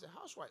mother is a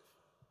housewife.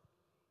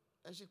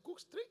 And she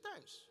cooks 3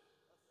 times.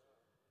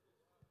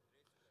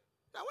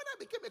 Now, when I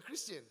became a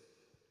Christian,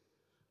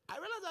 I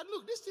realized that,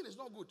 look, this thing is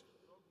not good.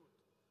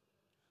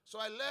 So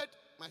I led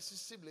my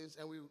 6 siblings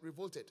and we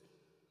revolted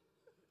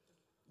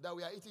that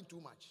we are eating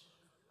too much.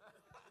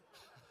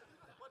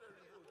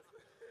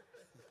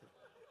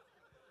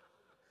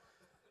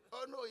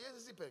 Oh, no, yes,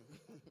 it's sipping.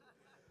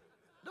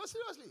 No,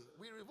 seriously,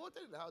 we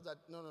revolted in the house that,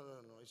 no,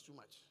 it's too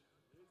much.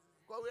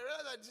 Because we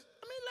realized that,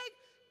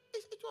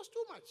 it was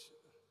too much.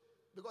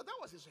 Because that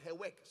was her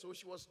work. So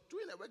she was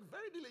doing her work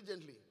very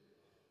diligently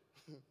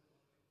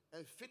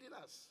and feeding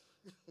us.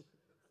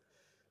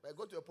 But I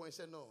got to a point and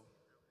said, no,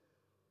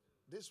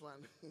 this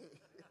one,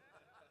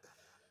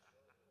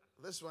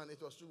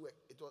 it was too work.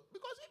 It was,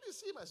 because if you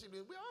see my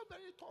siblings, we are all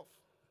very tough.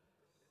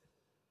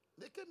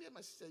 They came here,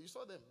 my sister, you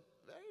saw them,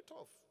 very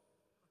tough.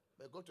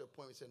 But I got to a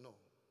point and said, no,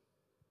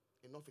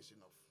 enough is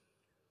enough.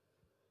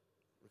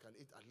 We can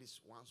eat at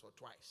least once or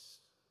twice.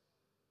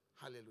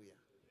 Hallelujah.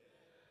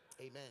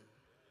 Amen.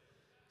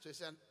 So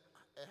it's a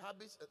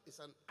habit, it's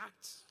an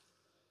act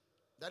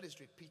that is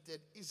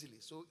repeated easily.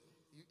 So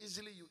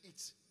you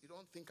eat. You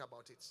don't think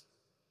about it.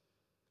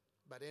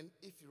 But then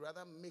if you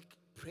rather make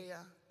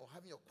prayer or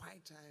having your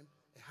quiet time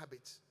a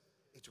habit,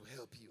 it will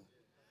help you.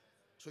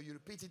 So you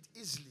repeat it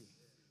easily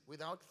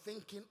without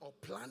thinking or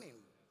planning.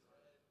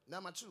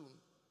 Number 2,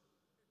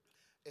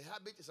 a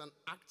habit is an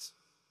act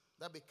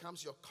that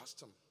becomes your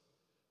custom,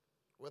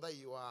 whether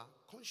you are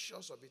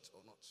conscious of it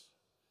or not.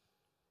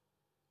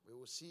 We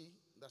will see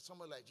that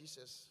someone like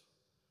Jesus,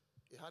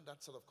 he had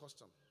that sort of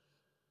custom.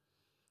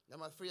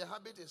 Number 3, a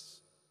habit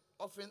is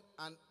often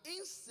an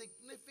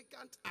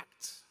insignificant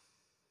act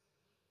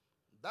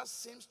that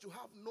seems to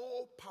have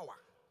no power.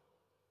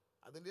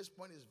 I think this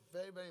point is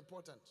very, very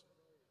important.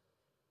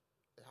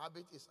 A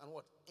habit is an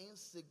what?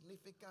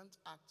 Insignificant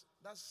act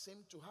that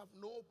seems to have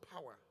no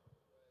power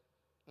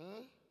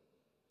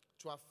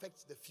to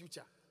affect the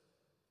future.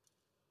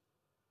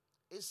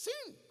 It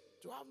seems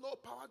to have no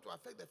power to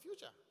affect the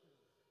future.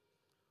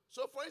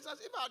 So, for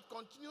instance, if I had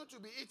continued to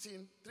be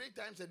eating 3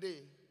 times a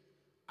day,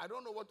 I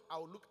don't know what I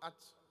will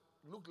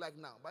look like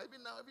now. But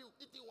even now, if you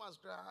eating once,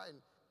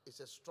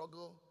 it's a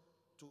struggle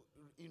to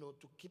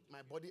keep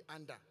my body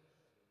under.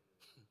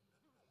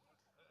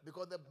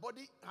 Because the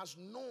body has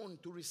known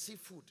to receive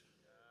food.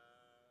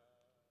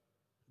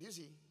 Do you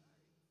see?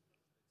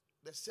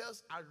 The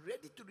cells are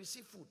ready to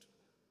receive food.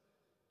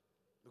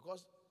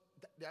 Because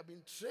they have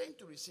been trained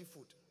to receive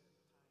food.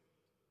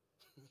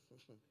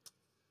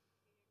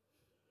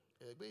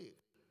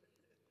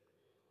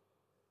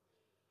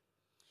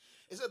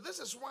 He said, this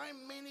is why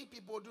many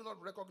people do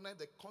not recognize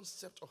the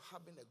concept of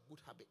having a good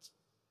habit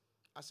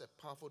as a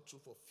powerful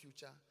tool for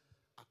future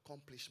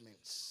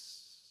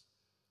accomplishments.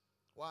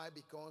 Why?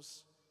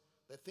 Because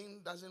the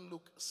thing doesn't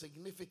look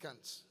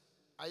significant.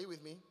 Are you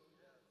with me?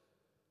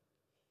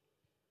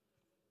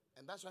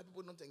 And that's why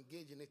people don't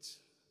engage in it.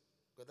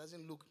 Because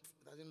it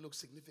doesn't look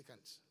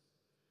significant.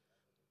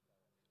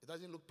 It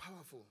doesn't look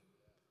powerful.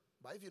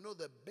 But if you know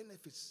the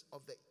benefits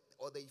of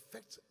the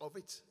effect of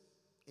it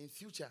in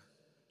future,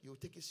 you will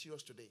take it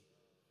serious today.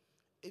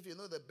 If you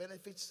know the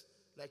benefits,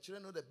 like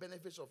children know the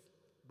benefits of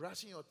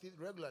brushing your teeth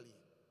regularly,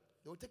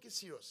 they will take it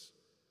serious.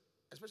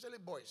 Especially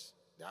boys.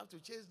 They have to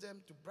chase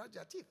them to brush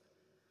their teeth.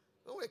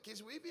 When we were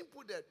kids, we even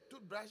put the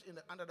toothbrush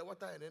under the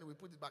water and then we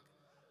put it back.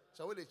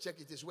 So when they check,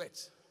 it is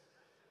wet.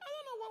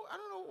 I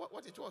don't know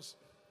what it was.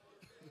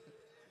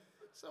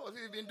 Some of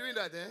you have been doing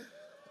that, eh?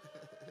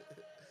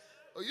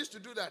 Or used to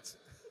do that.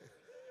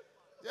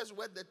 Just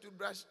wet the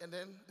toothbrush and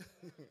then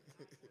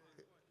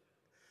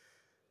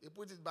you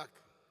put it back.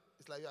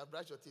 It's like you have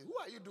brushed your teeth. Who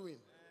are you doing?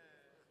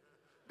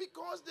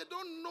 Because they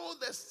don't know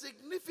the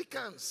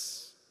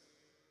significance.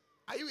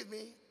 Are you with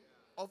me?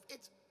 Of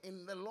it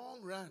in the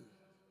long run.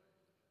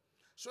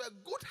 So a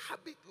good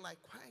habit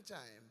like quiet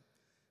time,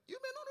 you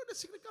may not know the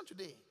significance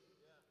today,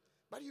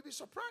 but you'll be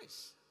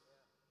surprised.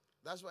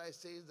 That's why it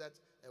says that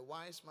a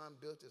wise man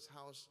built his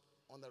house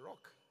on the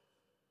rock.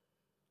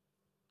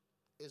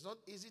 It's not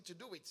easy to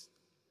do it.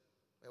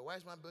 A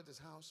wise man built his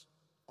house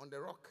on the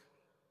rock.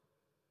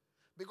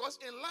 Because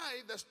in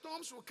life, the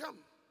storms will come.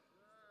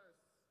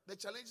 The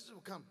challenges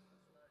will come.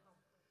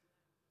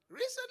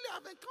 Recently,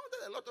 I've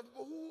encountered a lot of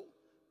people who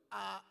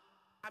are,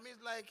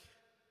 like,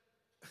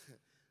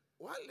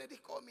 one lady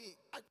called me.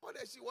 I called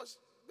her. She was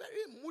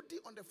very moody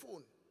on the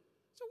phone.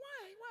 So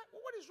why?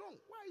 What is wrong?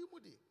 Why are you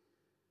moody?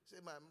 She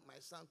said, my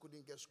son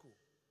couldn't get school.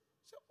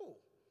 I said, oh.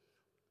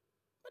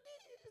 But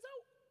is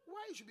that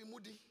why you should be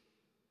moody?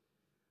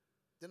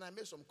 Then I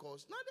made some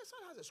calls. Now the son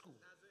has a school.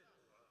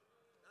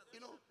 You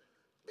know,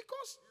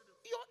 because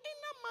your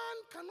inner man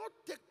cannot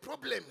take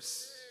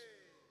problems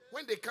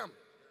when they come.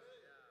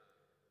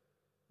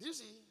 Do you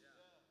see?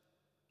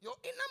 Your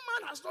inner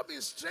man has not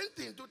been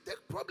strengthened to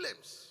take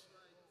problems.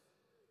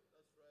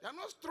 They are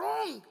not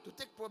strong to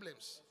take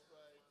problems.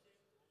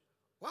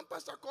 One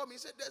pastor called me, he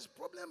said, there's a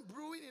problem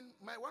brewing in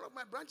one of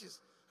my branches.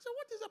 I said,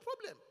 what is the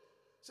problem?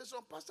 He said,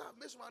 some pastor have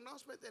made some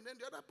announcement, and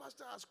then the other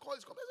pastor has called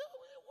his company. I said,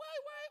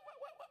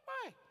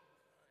 why?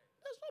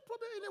 There's no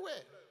problem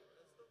anywhere.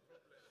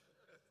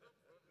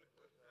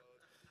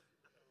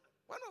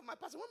 One of my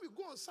pastors, when we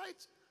go on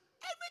site,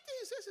 everything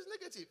he says is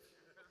negative.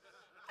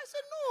 I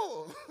said,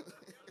 no.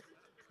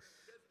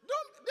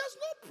 There's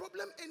no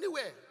problem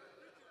anywhere.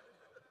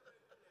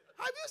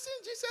 Have you seen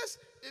Jesus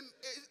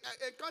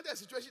encounter a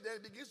situation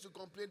that begins to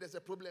complain there's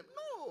a problem?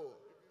 No.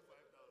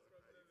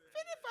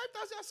 Feeding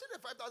 5,000, I see the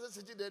 5,000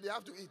 sitting there, they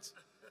have to eat.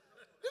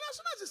 Then as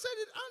soon as he said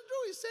it,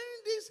 Andrew is saying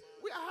this,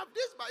 we have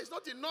this, but it's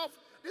not enough.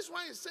 This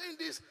one is saying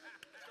this.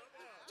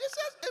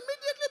 Jesus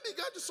immediately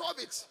began to solve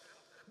it.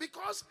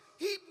 Because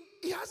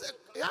he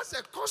has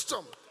a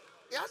custom.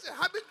 He has a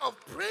habit of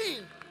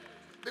praying.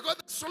 Because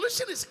the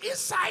solution is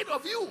inside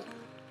of you.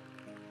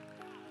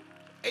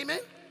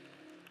 Amen.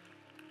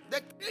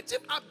 The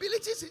creative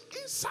abilities is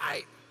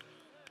inside.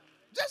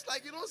 Just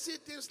like you don't see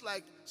things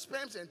like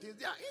sperms and things,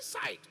 they are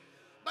inside.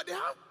 But they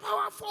have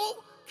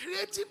powerful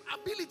creative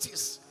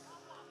abilities.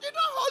 You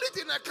don't hold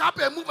it in a cup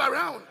and move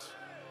around.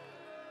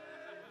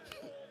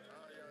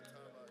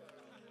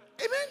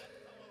 Amen.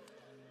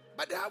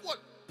 But they have what?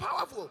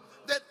 Powerful.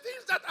 The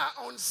things that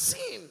are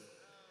unseen.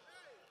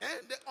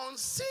 And the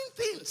unseen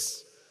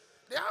things.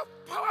 They have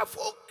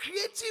powerful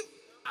creative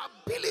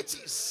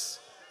abilities.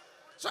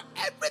 So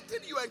everything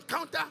you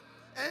encounter,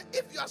 and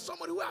if you are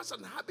somebody who has a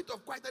habit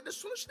of quiet, the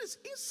solution is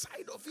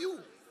inside of you.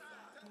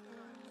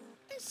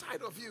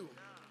 Inside of you.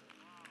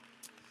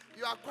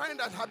 You are acquiring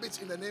that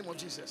habit in the name of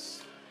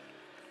Jesus.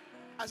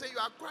 I say you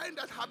are acquiring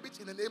that habit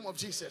in the name of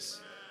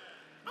Jesus.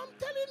 I'm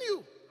telling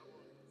you.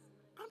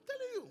 I'm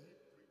telling you.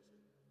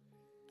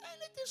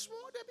 Anything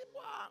small, the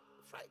people are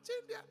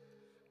frightened there.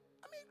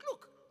 I mean,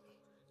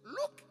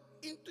 look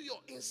into your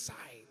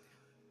inside.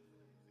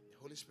 The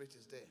Holy Spirit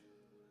is there.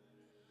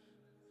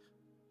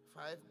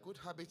 5 good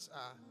habits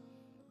are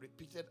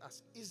repeated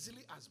as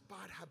easily as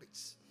bad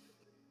habits.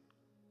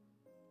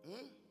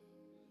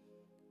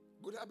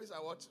 Good habits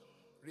are what?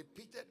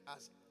 Repeated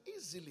as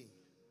easily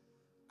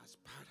as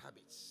bad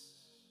habits.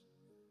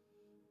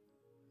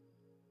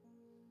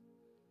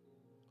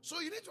 So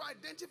you need to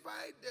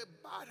identify the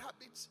bad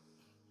habits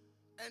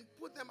and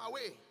put them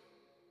away.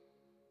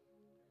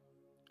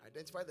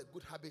 Identify the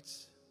good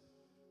habits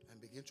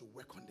and begin to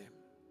work on them.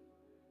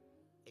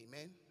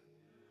 Amen.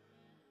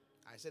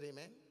 I said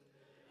amen.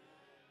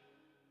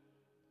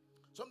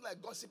 Something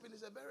like gossiping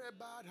is a very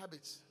bad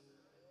habit.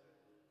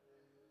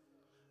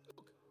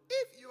 Look,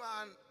 if you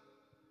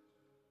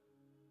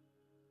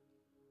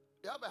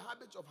have a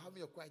habit of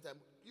having a quiet time,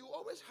 you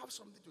always have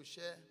something to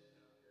share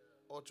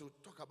or to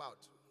talk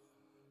about.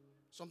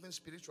 Something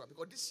spiritual.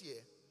 Because this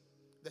year,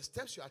 the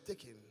steps you are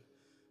taking,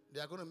 they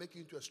are going to make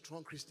you into a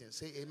strong Christian.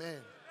 Say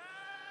amen.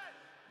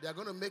 They are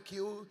going to make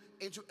you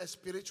into a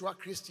spiritual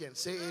Christian.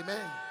 Say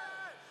amen.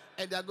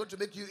 And they are going to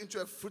make you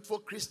into a fruitful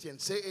Christian.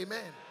 Say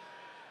amen.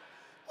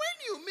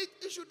 When you meet,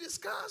 you should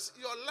discuss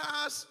your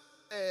last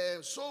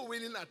soul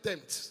winning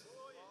attempt.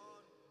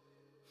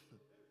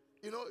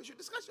 You know, you should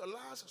discuss your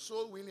last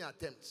soul winning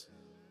attempt.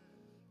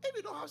 If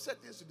you don't have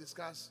certain things to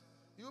discuss,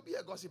 you'll be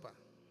a gossiper.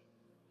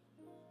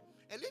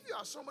 And if you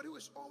are somebody who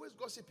is always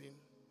gossiping,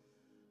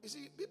 you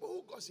see, people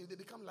who gossip, they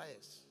become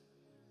liars.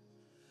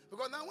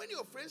 Because now when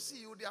your friends see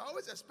you, they are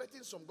always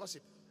expecting some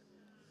gossip.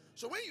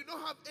 So when you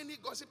don't have any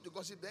gossip to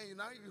gossip, then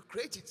you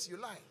create it, you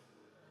lie.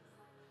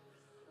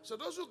 So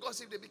those who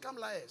gossip, they become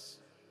liars.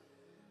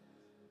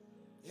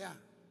 Yeah.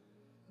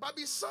 But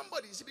be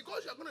somebody, see,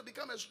 because you're going to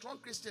become a strong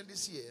Christian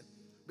this year,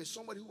 be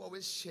somebody who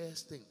always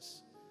shares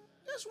things.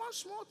 Just one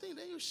small thing,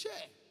 then you share.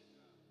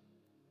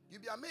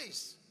 You'll be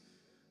amazed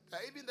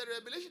that even the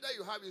revelation that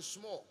you have is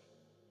small.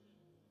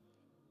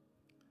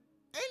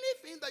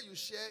 Anything that you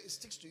share, it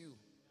sticks to you.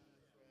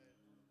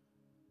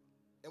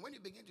 And when you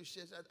begin to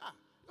share,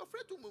 your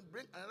friend too will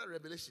bring another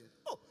revelation.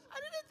 Oh, I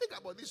didn't think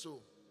about this.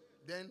 So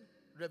then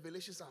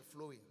revelations are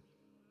flowing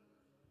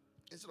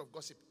instead of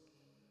gossip.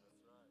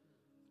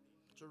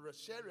 So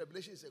share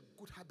revelation is a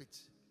good habit,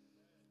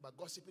 but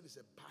gossiping is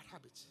a bad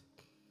habit.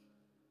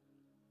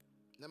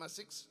 Number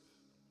 6,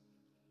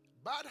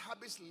 bad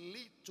habits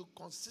lead to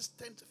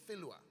consistent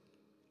failure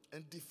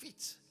and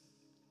defeat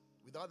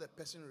without the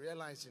person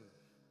realizing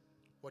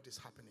what is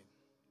happening.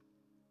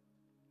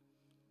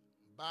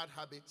 Bad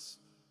habits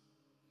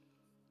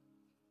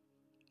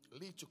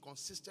lead to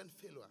consistent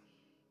failure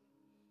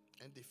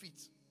and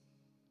defeat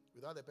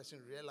without the person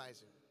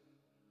realizing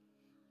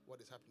what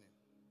is happening.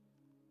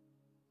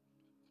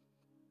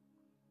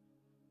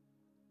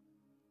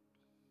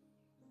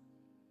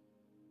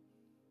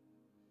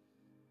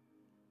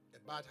 A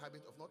bad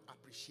habit of not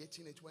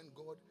appreciating it when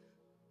God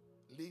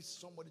leads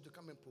somebody to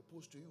come and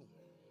propose to you.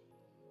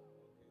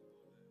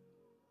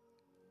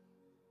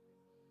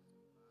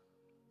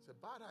 It's a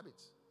bad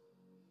habit.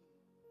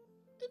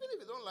 Even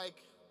if you don't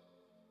like,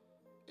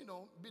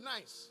 be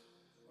nice.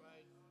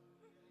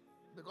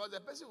 Because the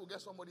person will get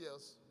somebody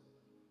else,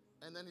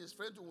 and then his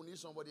friend will need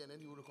somebody, and then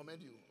he will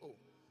recommend you. Oh,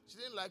 she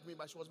didn't like me,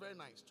 but she was very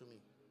nice to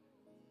me.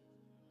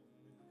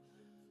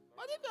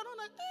 But if you're not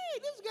like, hey,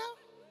 this girl,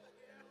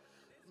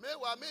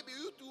 maybe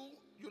you too,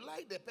 you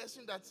like the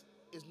person that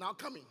is now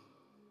coming.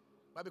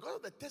 But because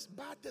of the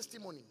bad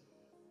testimony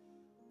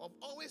of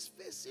always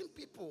facing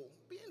people,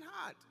 being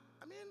hard,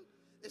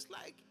 it's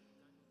like,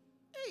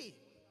 hey,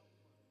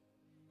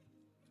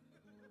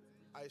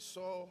 I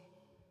saw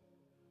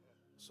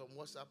some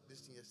WhatsApp this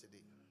thing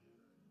yesterday.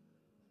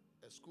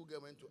 A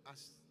schoolgirl went to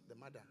ask the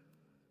mother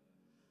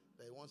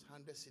that he wants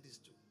 100 cities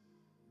to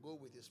go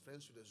with his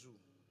friends to the zoo.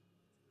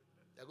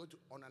 They're going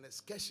on an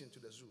excursion to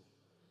the zoo.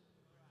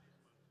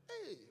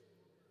 Hey,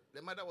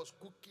 the mother was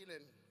cooking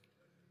and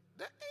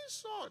the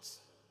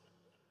insults.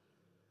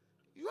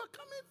 You are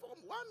coming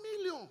from 1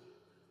 million.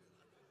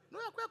 No,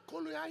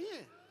 you're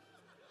here.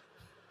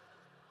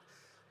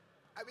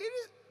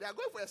 They are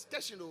going for a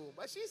excursion,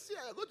 but she's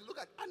here. They're going to look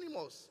at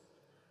animals.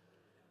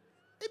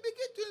 He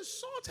began to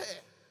insult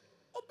her.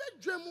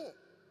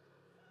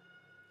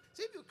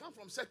 See, if you come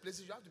from such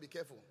places, you have to be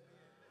careful.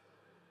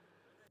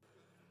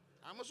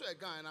 I'm also a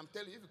guy, and I'm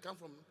telling you, if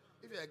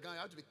you're a guy, you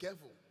have to be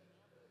careful.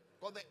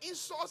 Because the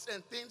insults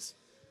and things,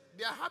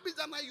 they are habits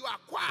that you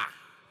acquire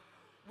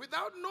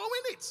without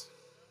knowing it.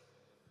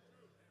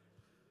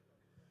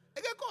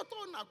 If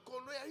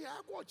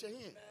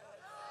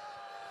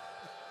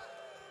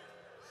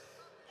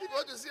you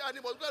want to see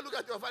animals, go and look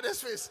at your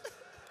father's face.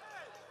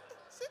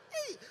 See,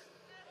 hey,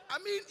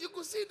 you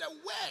could see the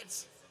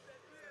words.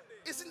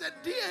 It's in the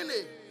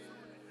DNA.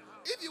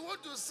 If you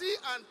want to see,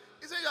 and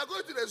he said you are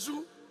going to the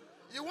zoo,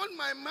 you want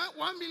my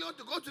 1 million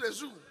to go to the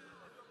zoo.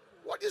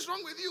 What is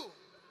wrong with you?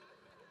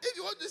 If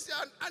you want to see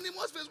an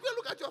animal's face, go and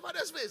look at your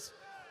father's face.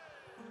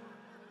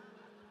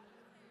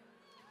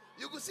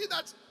 You could see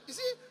that, you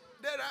see,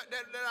 there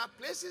are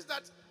places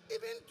that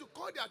even to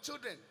call their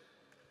children,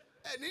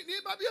 it's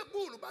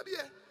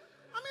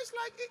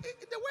like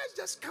the words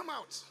just come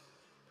out.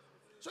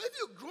 So if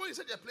you grow in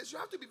such a place, you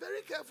have to be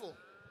very careful.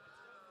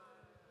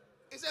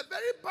 It's a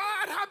very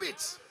bad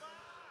habit.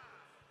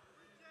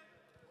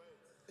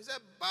 It's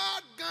a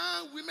bad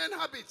gang women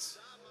habit.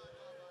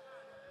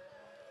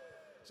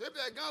 So if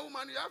you're a gang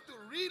woman, you have to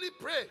really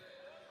pray.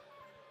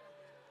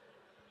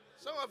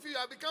 Some of you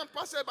have become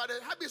passive, but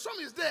the habit, some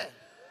is there.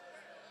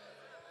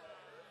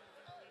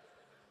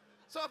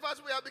 Some of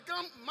us, we have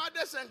become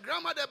mothers and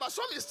grandmothers, but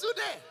some is still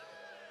there.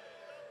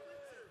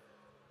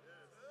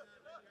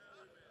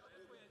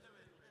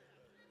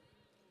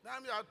 Now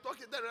you are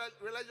talking, they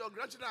realize your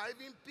grandchildren are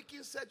even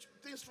picking such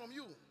things from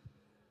you.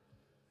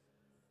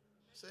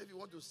 So if you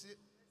want to see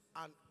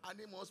an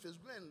animal's face,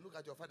 go and look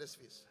at your father's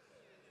face.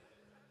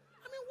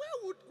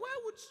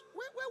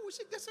 Where would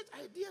she get such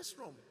ideas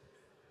from?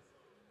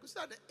 Because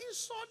the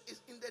insult is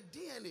in the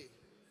DNA.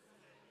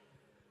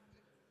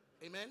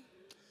 Amen.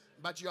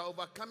 But you are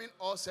overcoming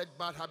all such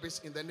bad habits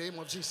in the name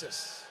of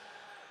Jesus.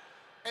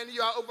 And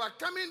you are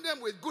overcoming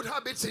them with good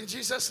habits in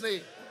Jesus'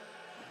 name.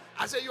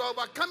 I say you are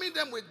overcoming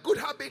them with good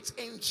habits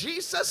in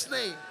Jesus'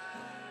 name.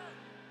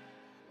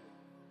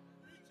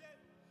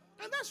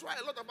 And that's why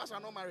a lot of us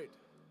are not married.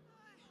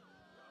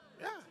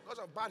 Yeah, because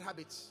of bad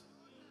habits.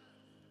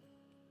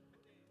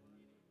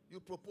 You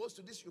propose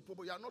to this, you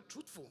are not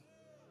truthful.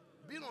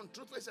 Being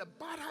untruthful is a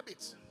bad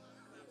habit.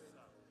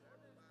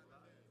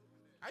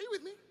 Are you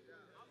with me?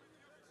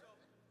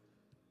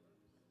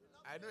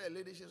 I know a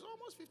lady, she's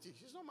almost 50.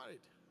 She's not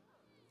married.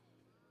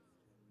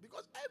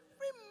 Because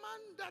every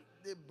man that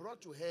they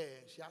brought to her,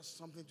 she has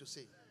something to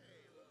say.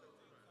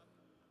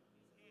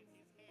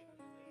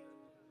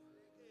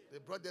 They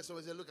brought there,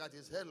 someone said, look at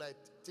his hair like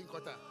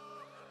Tinkota.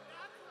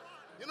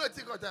 You know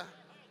Tinkota?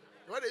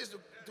 Where they used to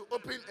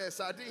open a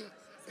sardine.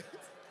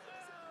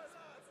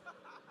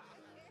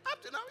 Up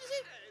to now, you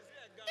see,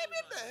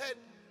 even the head,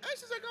 and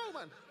she's a girl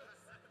woman.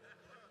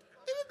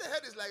 Even the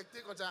head is like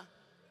Tinkota.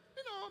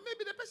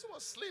 Maybe the person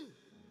was slim.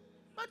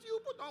 But you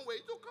put on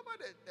weight to cover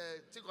the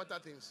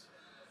Tinkota things.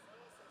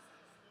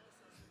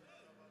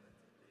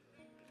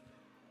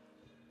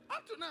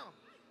 Up to now.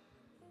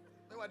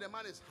 Meanwhile, the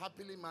man is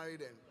happily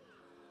married and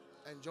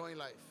enjoying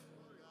life.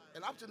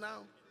 And up to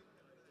now,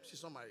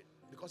 she's not married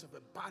because of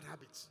a bad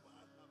habit.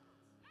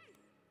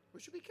 We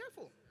should be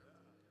careful.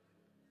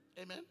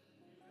 Amen.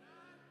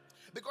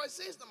 Because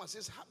it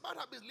says, bad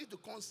habits lead to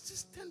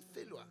consistent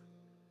failure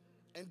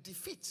and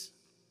defeat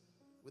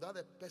without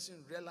the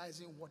person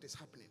realizing what is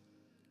happening.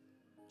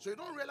 So you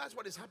don't realize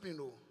what is happening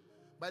though.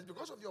 But it's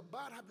because of your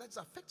bad habit that's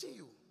affecting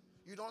you.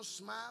 You don't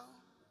smile.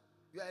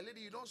 You are a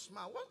lady, you don't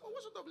smile.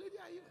 What sort of lady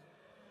are you?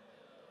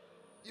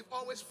 You've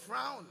always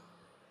frowned.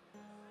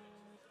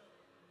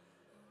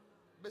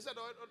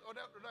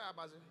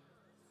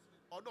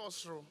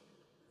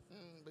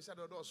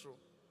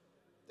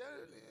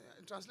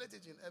 Translate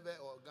it in Ebe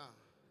or Gan.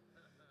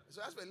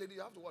 So as for a lady,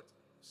 you have to what?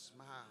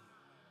 Smile.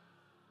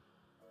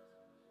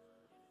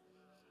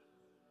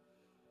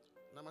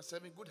 Number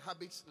 7, good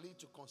habits lead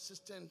to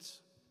consistent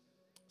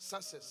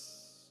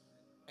success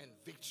and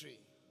victory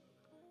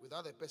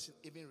without the person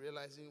even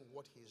realizing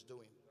what he is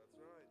doing.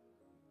 That's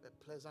right.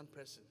 A pleasant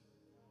person.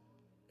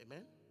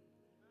 Amen?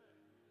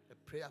 A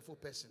prayerful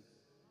person.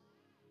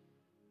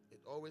 It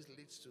always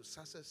leads to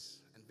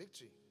success and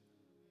victory.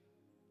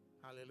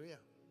 Hallelujah.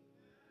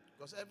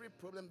 Because every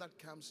problem that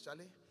comes,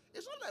 Charlie,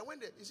 it's not like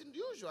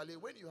usually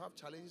when you have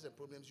challenges and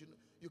problems,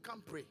 you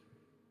can't pray.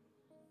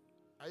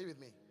 Are you with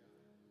me?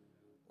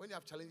 When you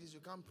have challenges,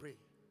 you can't pray.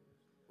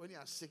 When you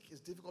are sick,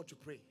 it's difficult to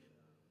pray.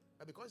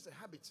 But because it's a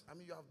habit,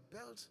 you have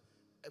built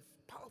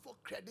a powerful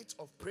credit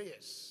of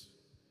prayers.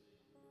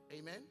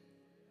 Amen?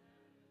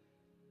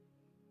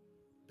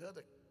 Build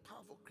a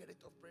powerful credit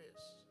of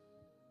prayers.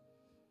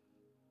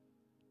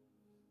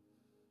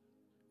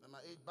 Number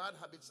 8, bad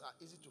habits are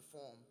easy to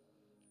form,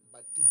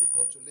 but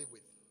difficult to live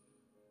with.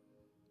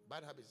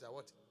 Bad habits are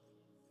what?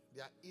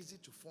 They are easy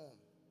to form,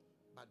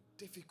 but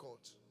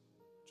difficult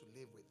to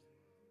live with.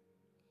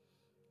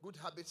 Good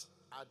habits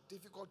are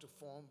difficult to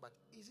form, but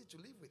easy to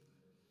live with.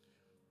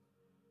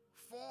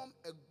 Form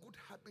a good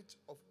habit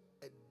of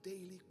a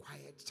daily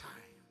quiet time.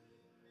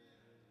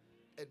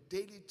 A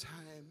daily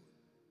time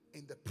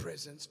in the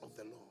presence of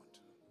the Lord.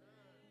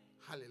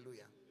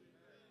 Hallelujah.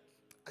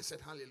 I said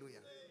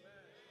hallelujah.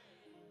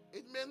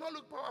 It may not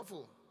look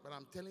powerful, but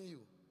I'm telling you,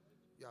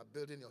 you are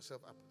building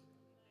yourself up.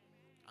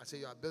 I say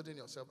you are building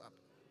yourself up.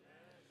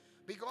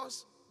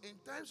 Because in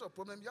times of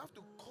problem, you have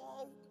to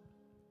call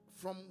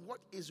from what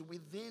is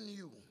within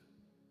you.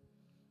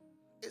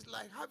 It's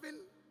like having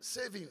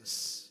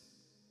savings.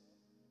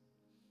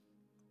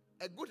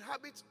 A good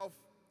habit of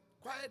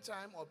quiet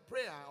time or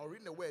prayer or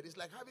reading the word is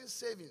like having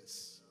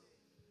savings.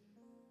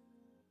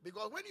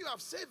 Because when you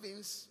have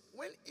savings,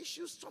 when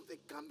something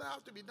comes that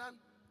has to be done,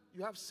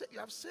 you have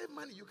saved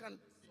money.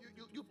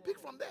 You pick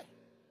from there.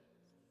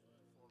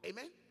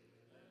 Amen.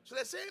 So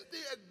the same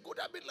thing, a good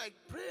habit like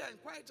prayer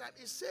and quiet time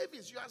is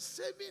savings. You are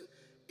saving,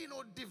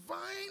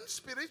 divine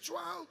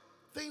spiritual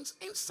things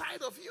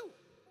inside of you.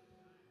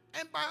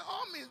 And by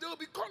all means, they will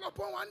be called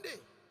upon one day.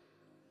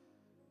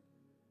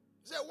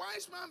 The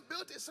wise man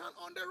built his son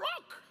on the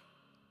rock.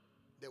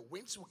 The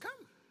winds will come.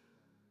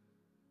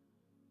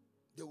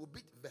 They will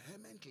beat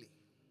vehemently.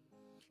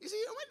 You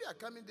see, when they are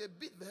coming, they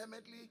beat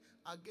vehemently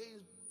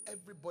against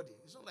everybody.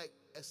 It's not like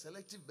a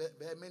selective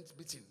vehement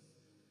beating.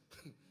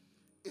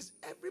 It's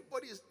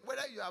everybody,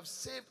 whether you have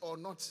saved or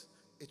not,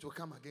 it will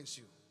come against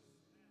you.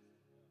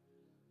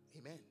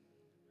 Amen.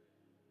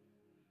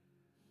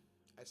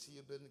 I see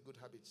you building good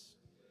habits.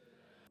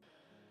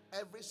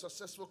 Every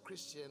successful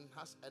Christian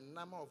has a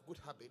number of good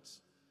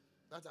habits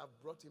that have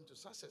brought him to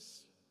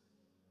success.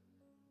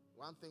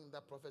 One thing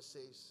that prophet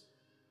says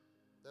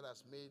that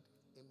has made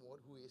him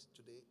who he is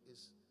today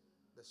is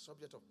the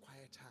subject of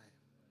quiet time.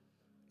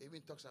 He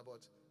even talks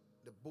about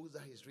the books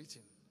that he's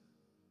written.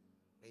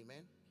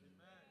 Amen.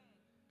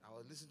 I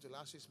was listening to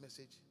last week's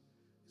message.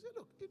 He said,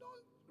 look, you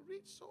don't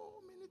read so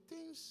many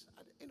things.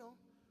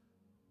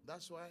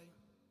 That's why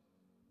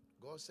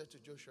God said to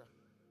Joshua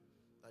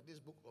that this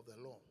book of the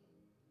law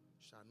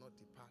shall not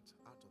depart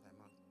out of thy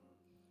mouth.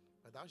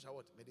 But thou shalt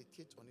what?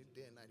 Meditate on it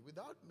day and night.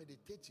 Without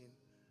meditating,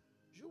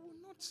 you will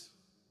not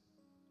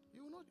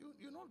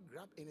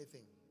grab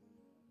anything.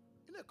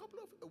 A couple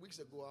of weeks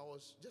ago, I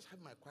was just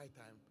having my quiet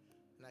time,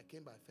 and I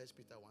came by 1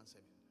 Peter 1:7.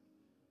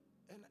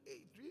 And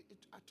it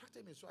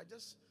attracted me, so I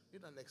just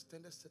did an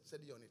extended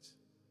study on it.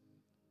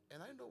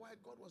 And I didn't know why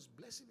God was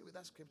blessing me with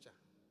that scripture.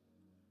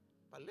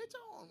 But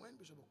later on, when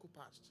Bishop Oku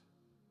passed,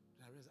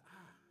 I realized,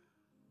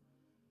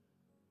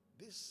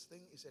 this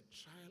thing is a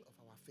trial of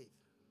our faith.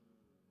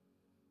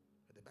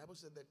 But the Bible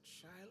said the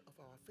trial of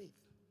our faith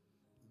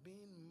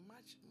being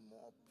much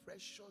more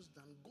precious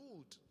than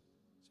gold.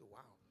 So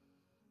wow.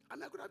 I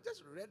could have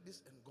just read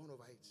this and gone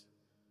over it.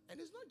 And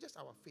it's not just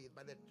our faith,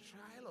 but the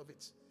trial of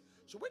it.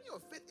 So when your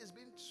faith is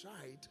being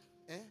tried,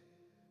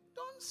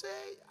 don't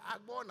say,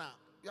 Agbona,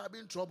 you are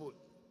being troubled.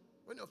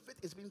 When your faith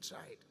is being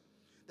tried.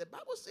 The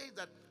Bible says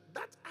that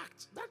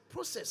act, that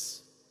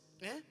process,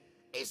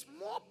 is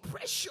more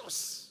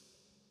precious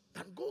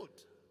than gold.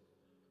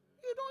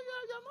 You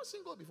have not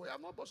seen gold before. You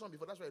have not bought some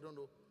before. That's why you don't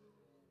know.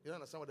 You don't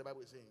understand what the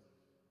Bible is saying.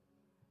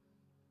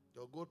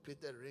 Your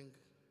gold-plated ring,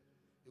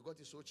 you got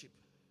it so cheap.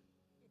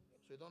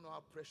 So you don't know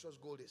how precious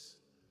gold is.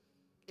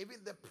 Even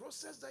the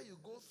process that you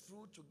go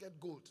through to get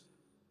gold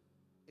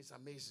is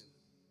amazing.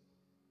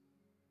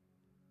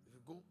 If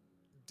you go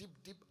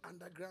deep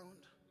underground,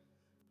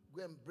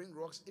 go and bring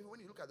rocks. Even when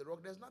you look at the rock,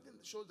 there's nothing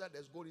that shows that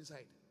there's gold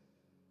inside.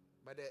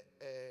 But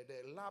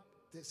the lab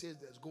says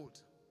there's gold.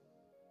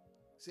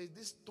 It says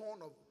this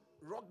ton of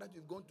rock that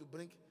you're going to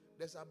bring,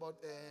 there's about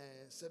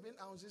 7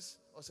 ounces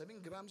or 7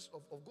 grams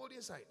of gold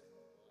inside.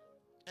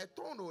 A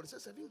ton, it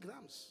says 7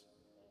 grams.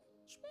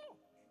 Small.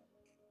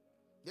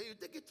 Then you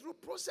take it through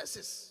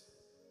processes.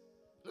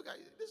 Look at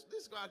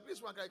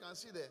this one, I can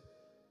see there.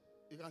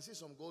 You can see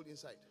some gold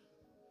inside.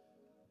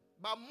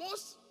 But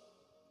most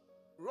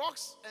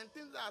rocks and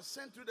things that are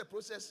sent through the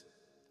process,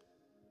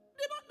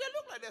 They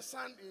look like the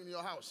sun in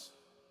your house.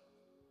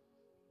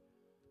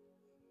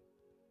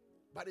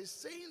 But it's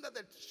saying that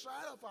the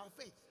trial of our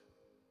faith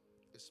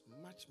is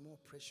much more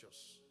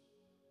precious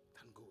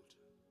than gold.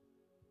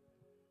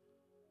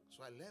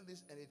 So I learned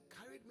this and it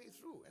carried me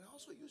through. And I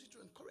also use it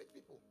to encourage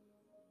people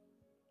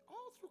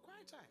all through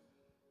quiet time.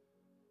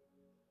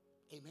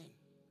 Amen.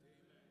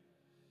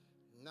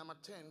 Number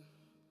 10,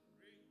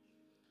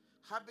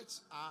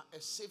 habits are a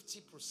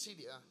safety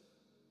procedure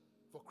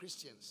for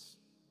Christians.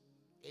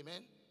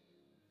 Amen.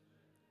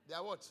 They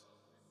are what?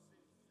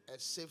 A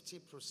safety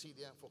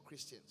procedure for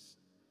Christians.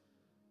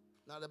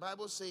 Now the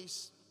Bible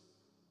says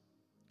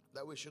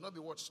that we should not be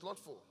what?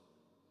 Slothful.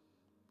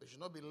 We should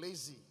not be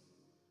lazy.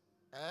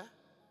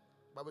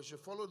 But we should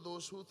follow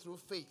those who through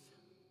faith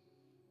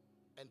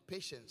and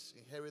patience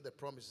inherit the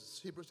promises.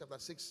 Hebrews chapter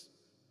 6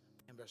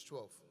 and verse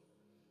 12.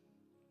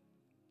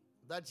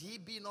 That ye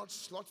be not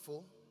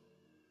slothful,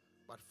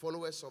 but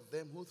followers of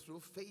them who through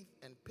faith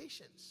and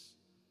patience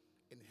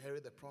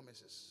inherit the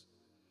promises.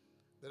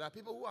 There are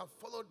people who have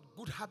followed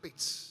good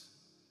habits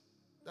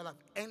that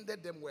have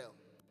ended them well.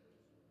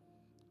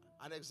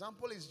 An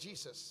example is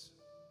Jesus,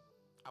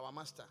 our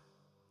master.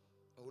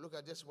 And we'll look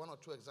at just one or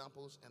two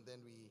examples and then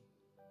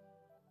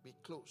we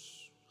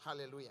close.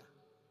 Hallelujah.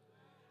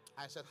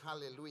 I said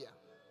hallelujah.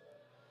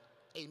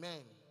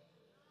 Amen.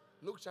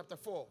 Luke chapter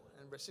 4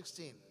 and verse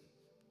 16.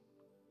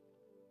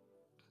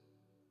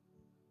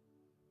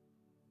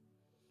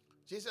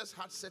 Jesus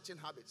had certain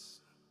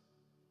habits.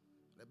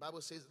 The Bible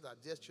says that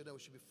dear children,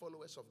 we should be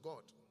followers of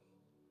God.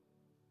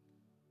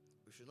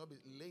 We should not be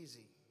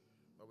lazy,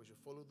 but we should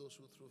follow those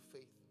who through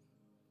faith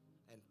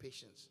and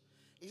patience.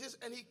 He says,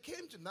 and he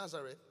came to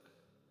Nazareth,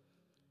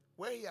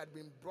 where he had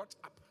been brought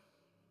up.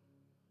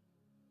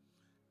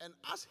 And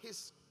as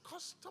his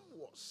custom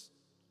was,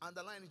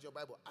 underline in your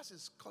Bible, as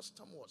his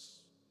custom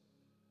was.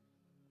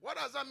 What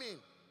does that mean?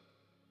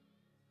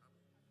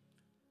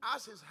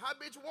 As his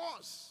habit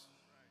was.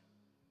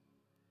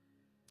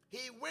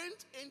 He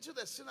went into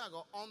the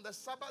synagogue on the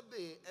Sabbath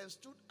day and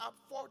stood up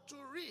to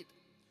read.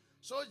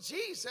 So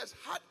Jesus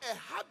had a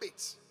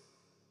habit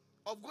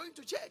of going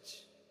to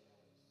church.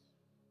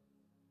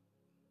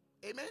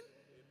 Amen?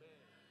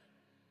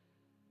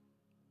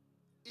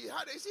 He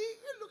had, you see,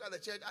 you look at the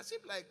church, as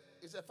if like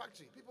it's a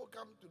factory. People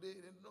come today,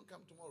 they don't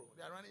come tomorrow.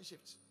 They are running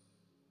shifts.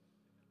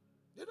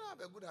 They don't have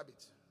a good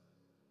habit.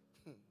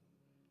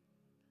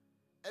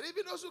 And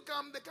even those who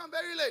come, they come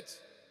very late.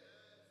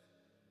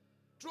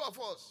 True or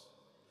false?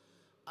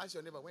 Ask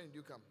your neighbor, when did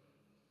you come?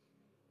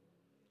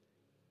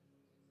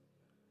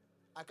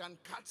 I can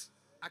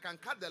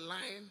cut the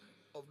line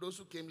of those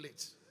who came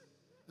late.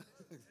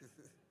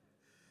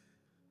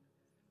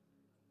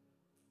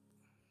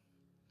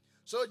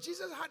 So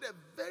Jesus had a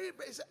very,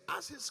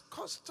 as his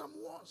custom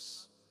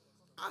was,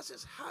 as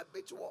his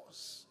habit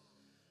was.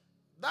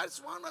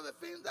 That's one of the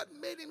things that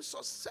made him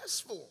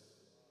successful.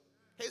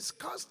 His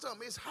custom,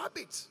 his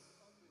habit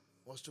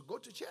was to go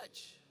to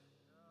church.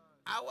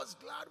 I was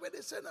glad when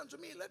they said unto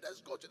me, let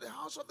us go to the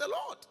house of the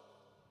Lord.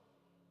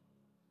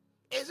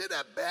 Is it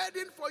a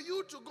burden for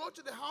you to go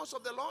to the house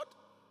of the Lord?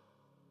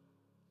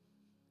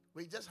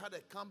 We just had a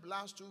camp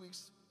last 2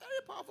 weeks,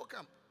 very powerful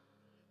camp,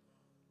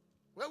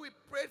 where we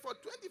prayed for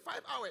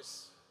 25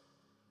 hours.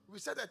 We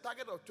set a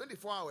target of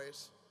 24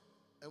 hours,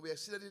 and we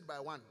exceeded it by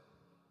 1.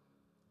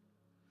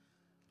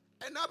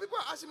 And now people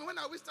are asking me, when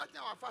are we starting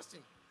our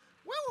fasting?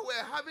 When we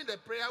were having the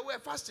prayer, we were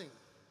fasting.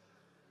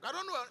 I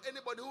don't know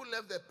anybody who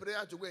left the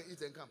prayer to go and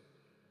eat and come.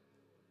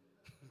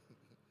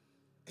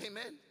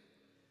 Amen.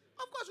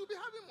 Of course, we'll be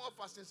having more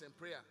fastings and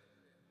prayer.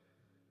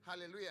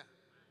 Hallelujah.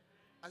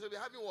 And so we'll be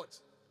having what?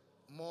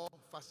 More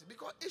fasting.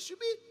 Because it should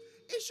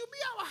be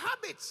our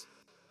habit.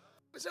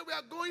 We say we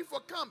are going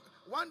for camp,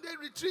 one day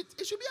retreat.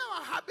 It should be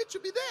our habit to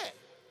be there.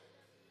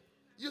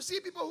 You see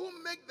people who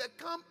make the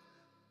camp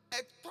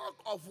a talk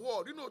of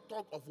war. You know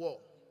talk of war.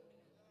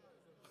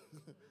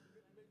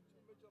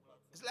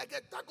 It's like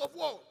a tug of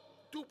war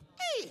to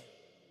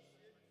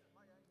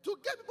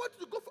get people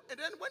to go for, and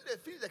then when they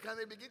finish the camp,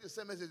 they begin to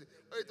send messages.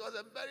 Oh, it was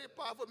a very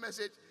powerful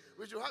message.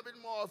 We should have it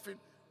more often.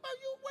 But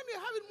when you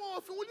have it more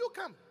often, will you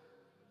come?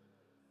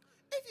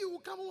 If you will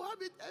come, we'll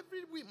have it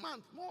every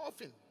month, more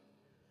often.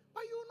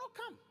 But you will not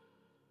come.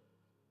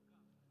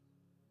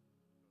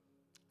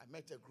 I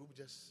met a group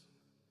just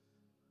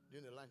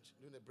during the lunch,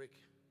 during the break.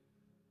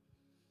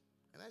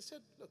 And I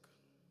said, look,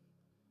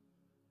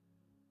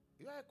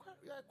 you are a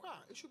choir.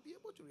 You should be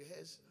able to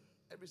rehearse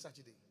every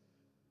Saturday.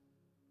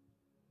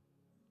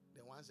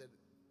 Then one said,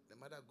 the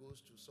mother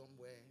goes to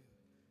somewhere.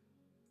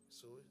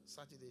 So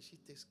Saturday, she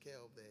takes care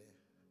of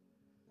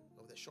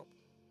the shop.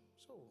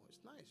 So it's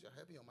nice. You're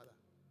helping your mother.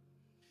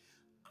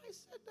 I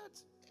said that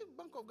if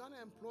Bank of Ghana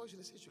employs you,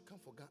 they say you should come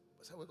for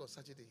work on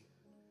Saturday.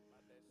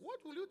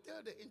 What will you tell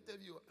the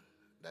interviewer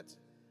that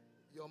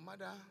your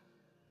mother?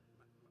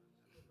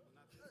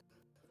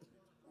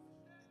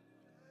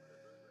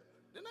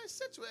 Then I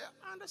said to her,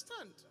 I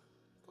understand.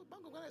 Because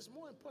Bank of Ghana is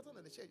more important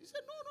than the church. He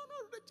said, no,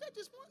 the church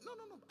is more. No.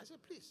 I said,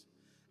 please.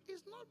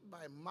 It's not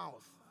by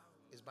mouth.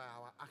 It's by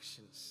our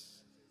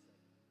actions.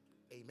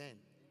 Amen.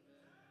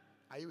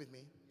 Are you with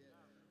me?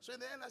 So in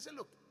the end, I said,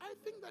 look, I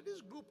think that this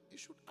group, you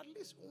should at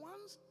least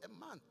once a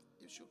month,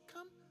 you should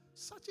come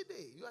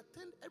Saturday. You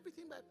attend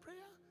everything by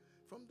prayer.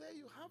 From there,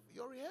 you have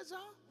your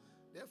rehearsal.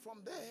 Then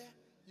from there,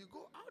 you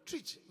go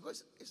outreach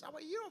because it's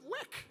our year of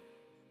work.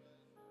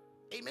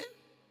 Amen?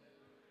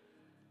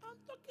 I'm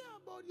talking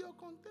about your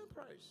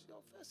contemporaries, your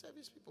first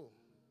service people.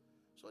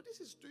 So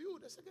this is to you,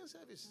 the second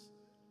service.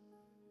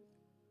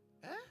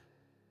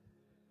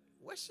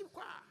 Worship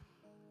choir.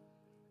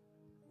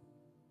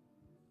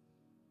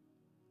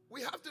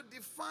 We have to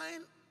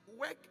define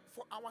work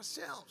for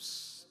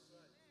ourselves.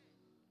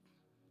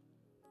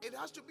 It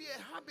has to be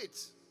a habit.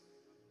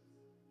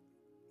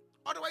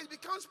 Otherwise, it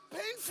becomes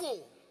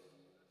painful.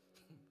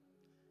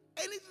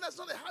 Anything that's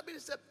not a habit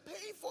is a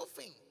painful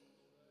thing.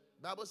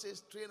 The Bible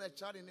says, train a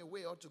child in a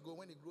way ought to go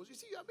when he grows. You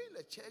see, you have been in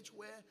a church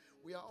where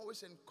we are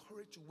always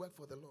encouraged to work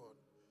for the Lord,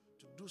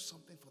 to do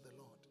something for the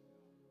Lord.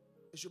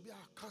 It should be our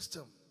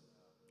custom.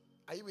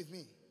 Are you with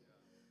me?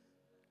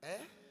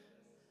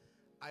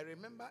 I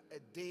remember a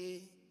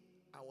day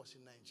I was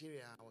in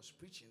Nigeria, I was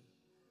preaching,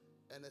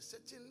 and a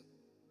certain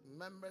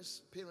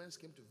member's parents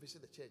came to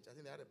visit the church. I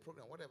think they had a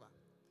program, whatever.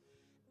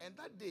 And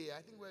that day,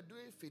 I think we were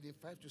doing feeding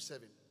 5 to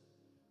 7.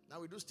 Now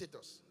we do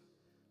status.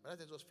 But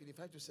that it was feeding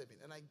 5 to 7.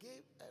 And I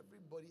gave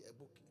everybody a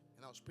book.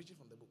 And I was preaching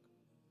from the book.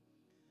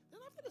 Then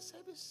after the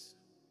service,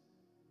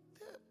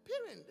 the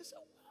parent, they said,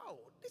 wow,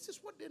 this is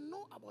what they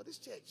know about this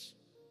church.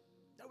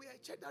 That we are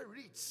a church that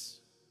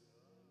reads.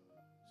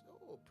 So,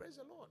 oh, praise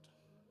the Lord.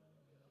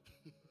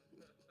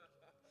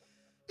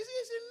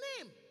 It's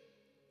a name.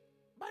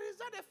 But is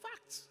that a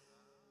fact?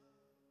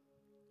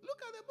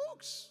 Look at the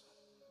books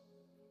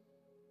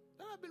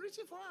that have been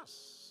written for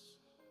us.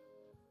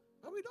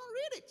 But we don't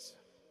read it.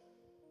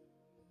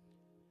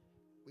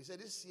 We said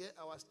this year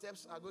our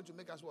steps are going to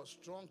make us what?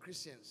 Strong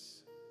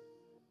Christians.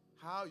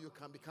 How you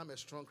can become a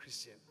strong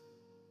Christian.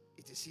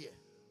 It is here.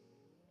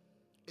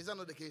 Is that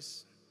not the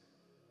case?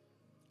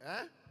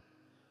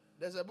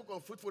 There's a book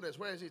on fruitfulness.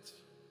 Where is it?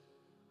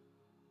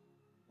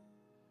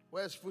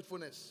 Where is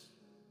fruitfulness?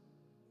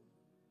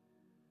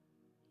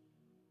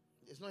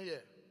 It's not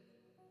here.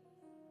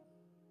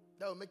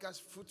 That will make us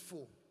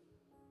fruitful.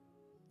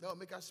 That will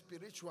make us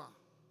spiritual.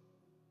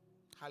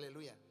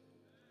 Hallelujah.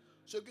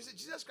 So you see,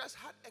 Jesus Christ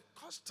had a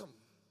custom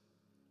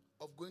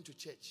of going to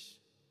church.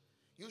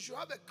 You should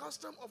have a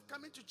custom of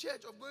coming to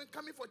church, of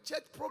coming for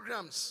church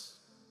programs.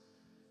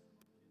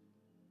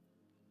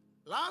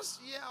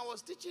 Last year, I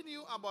was teaching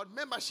you about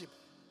membership.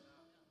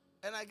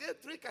 And I gave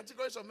 3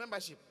 categories of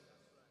membership.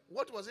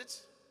 What was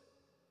it?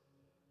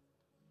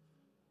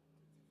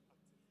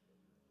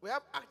 We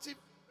have active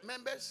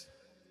members.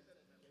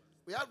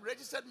 We have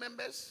registered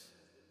members.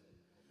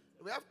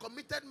 We have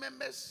committed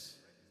members.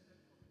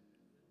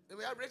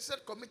 We have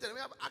registered, committed. We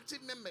have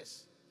active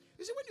members.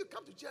 You see, when you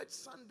come to church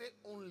Sunday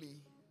only,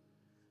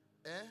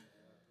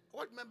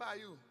 what member are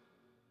you?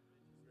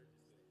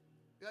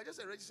 You are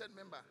just a registered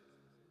member.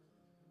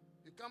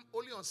 You come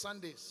only on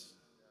Sundays.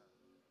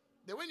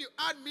 Then when you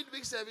add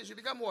midweek service, you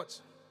become what?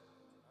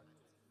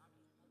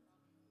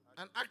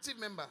 An active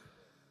member.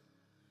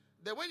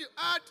 Then when you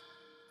add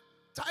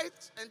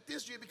tithes and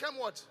things, you become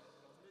what?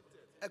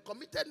 A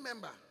committed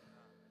member.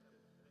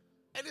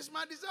 And it's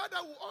my desire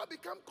that we all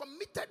become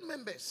committed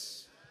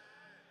members.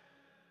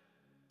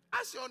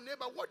 Ask your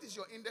neighbor, what is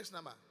your index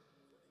number?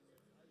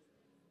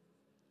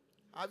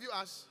 Have you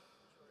asked?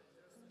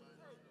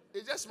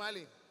 He's just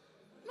smiling.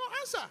 No,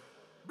 answer.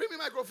 Bring me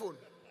microphone.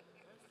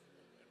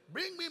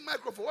 Bring me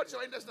microphone. What is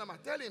your index number?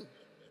 Tell him.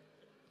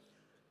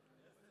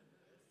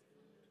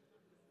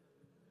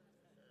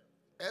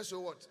 S-O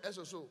what?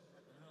 S-O-So.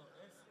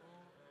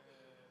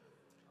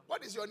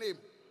 What is your name?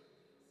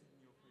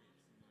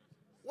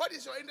 What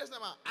is your index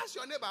number? Ask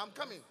your neighbor, I'm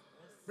coming.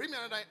 Bring me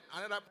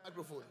another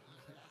microphone.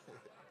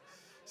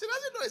 See,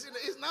 that's it.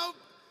 It's now,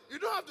 you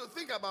don't have to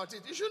think about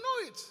it. You should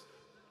know it.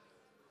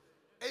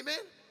 Amen?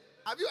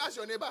 Have you asked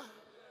your neighbor?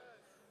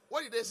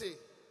 What did they say?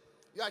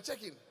 You are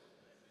checking.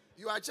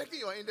 You are checking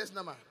your index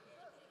number.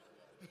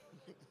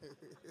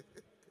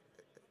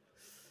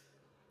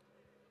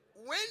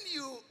 When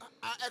you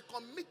are a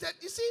committed,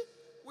 you see,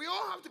 we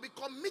all have to be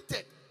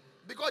committed.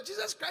 Because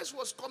Jesus Christ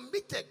was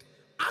committed.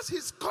 As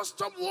his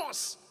custom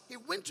was, he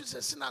went to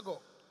the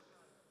synagogue.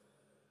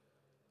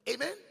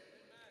 Amen?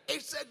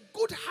 It's a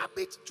good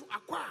habit to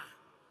acquire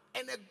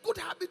and a good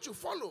habit to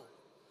follow.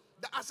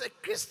 That as a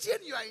Christian,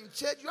 you are in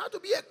church, you have to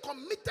be a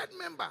committed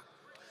member.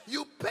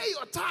 You pay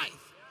your tithe.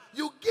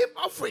 You give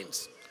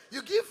offerings.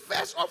 You give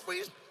first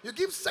offerings. You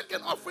give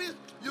second offerings.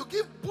 You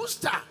give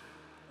booster.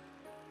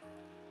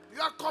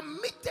 You are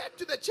committed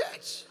to the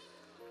church.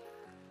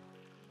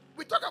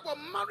 We talk about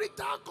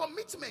marital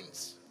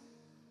commitments.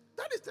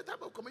 That is the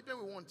type of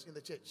commitment we want in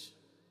the church.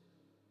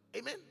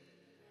 Amen?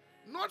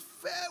 Not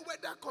fair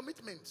weather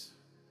commitment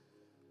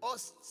or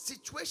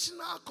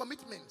situational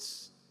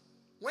commitments.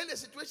 When the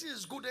situation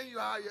is good, then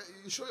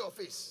you show your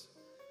face.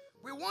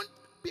 We want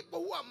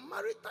people who are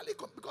maritally,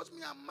 because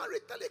we are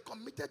maritally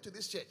committed to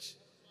this church.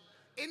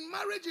 In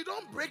marriage, you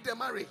don't break the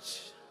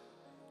marriage.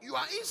 You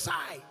are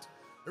inside,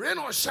 rain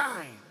or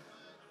shine.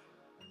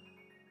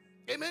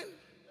 Amen.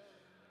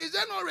 Is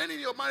there no rain in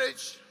your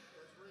marriage?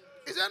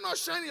 Is there no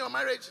shine in your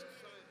marriage?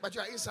 But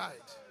you are inside.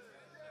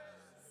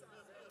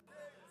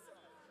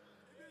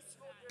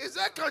 Is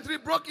there country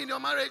broke in your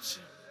marriage?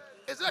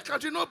 Is there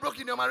country not broke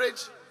in your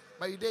marriage?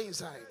 But you're there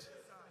inside.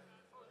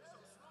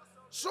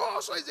 So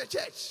also is the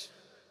church.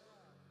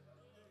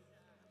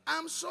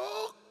 I'm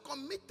so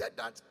committed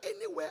that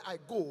anywhere I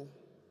go,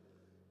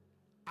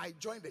 I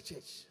join the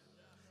church.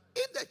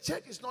 If the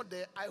church is not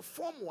there, I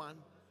form one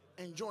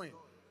and join.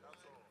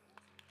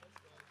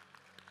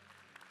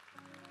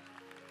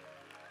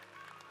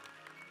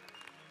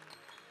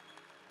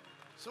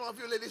 Some of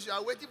you ladies, you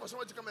are waiting for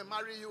someone to come and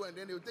marry you, and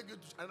then they will take you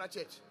to another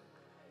church.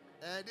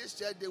 And this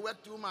church, they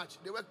work too much.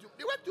 They work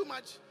too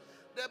much.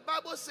 The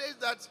Bible says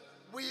that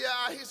we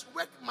are his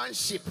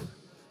workmanship,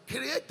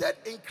 created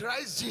in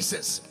Christ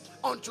Jesus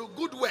unto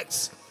good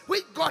works,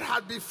 which God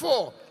had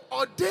before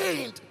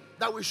ordained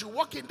that we should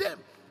walk in them.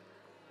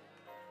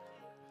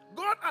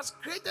 God has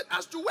created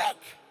us to work.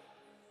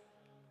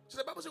 So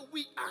the Bible says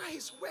we are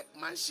his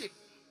workmanship.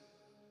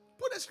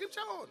 Put the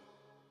scripture on.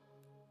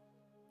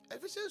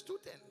 Ephesians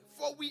 2:10.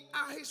 For we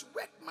are his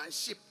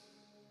workmanship,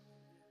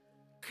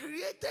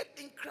 created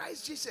in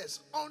Christ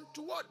Jesus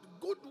unto what?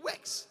 Good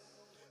works,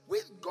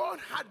 which God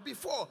had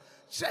before.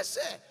 Just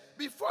say,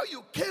 before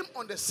you came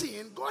on the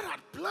scene, God had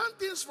planned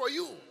things for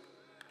you.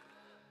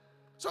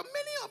 So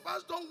many of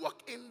us don't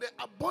walk in the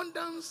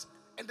abundance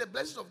and the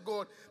blessings of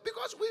God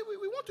because we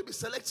want to be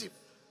selective.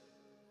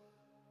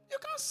 You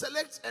can't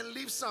select and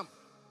leave some.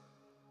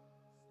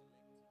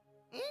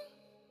 You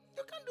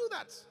can't do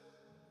that.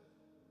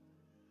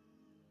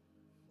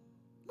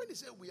 When he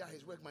said we are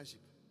his workmanship,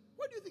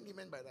 what do you think he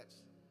meant by that?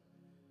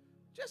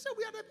 Just say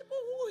we are the people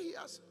who he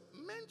has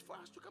meant for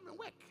us to come and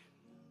work.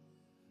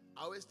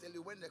 I always tell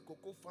you, when the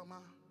cocoa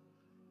farmer,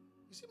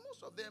 you see,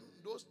 most of them,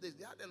 those days,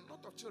 they had a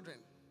lot of children.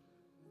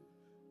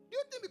 Do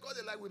you think because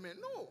they like women?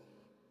 No.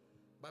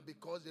 But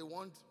because they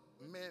want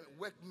men,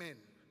 workmen.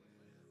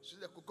 So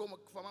the cocoa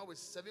farmer with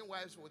 7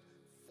 wives with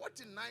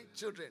 49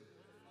 children.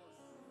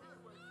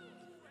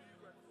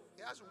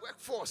 He has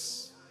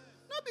workforce.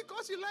 Not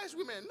because he likes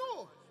women,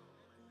 no.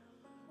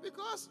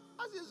 Because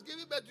as he's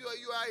giving birth to you,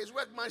 you are his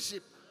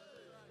workmanship,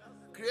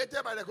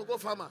 created by the cocoa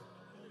farmer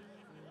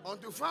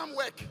unto farm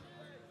work,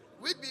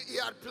 which he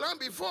had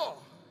planned before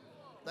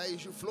that you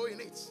should flow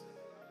in it.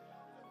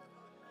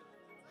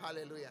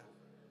 Hallelujah.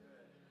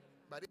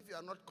 But if you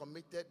are not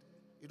committed,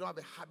 you don't have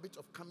a habit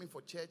of coming for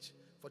church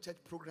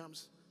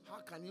programs, how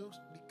can you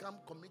become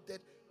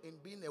committed in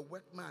being a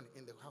workman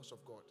in the house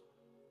of God?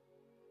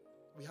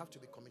 We have to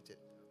be committed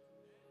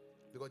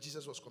because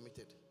Jesus was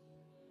committed.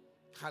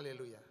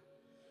 Hallelujah.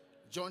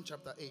 John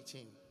chapter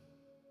 18,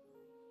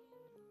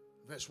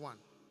 verse 1.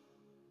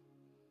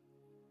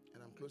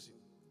 And I'm closing.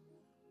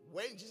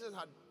 When Jesus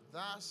had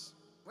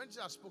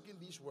spoken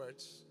these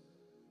words,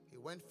 he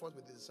went forth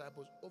with his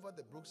disciples over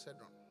the brook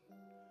Cedron,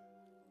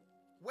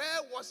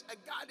 where was a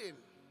garden,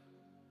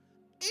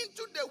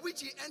 into the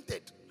which he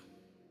entered.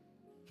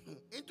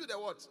 Into the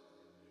what?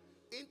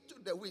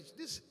 Into the which.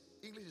 This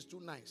English is too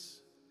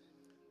nice.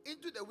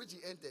 Into the which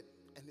he entered,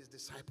 and his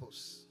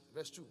disciples.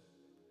 Verse 2.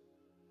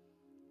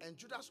 And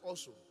Judas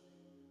also,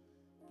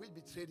 which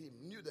betrayed him,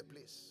 knew the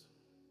place.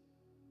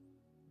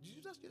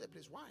 Judas knew the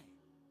place. Why?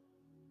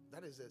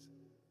 That is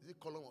the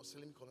column or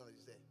semicolon that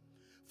is there.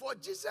 For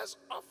Jesus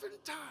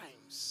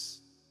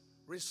oftentimes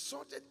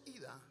resorted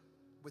either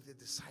with the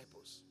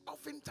disciples.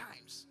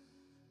 Oftentimes.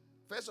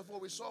 First of all,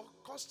 we saw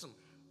custom.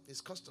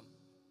 His custom.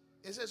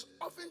 It says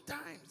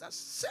oftentimes. That's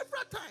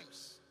several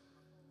times.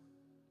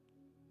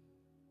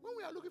 When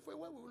we are looking for you,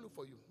 where will we look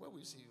for you? Where will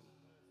we see you?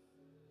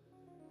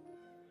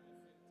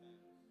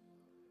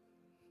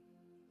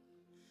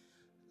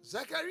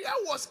 Zechariah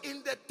was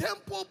in the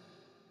temple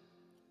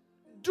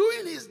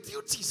doing his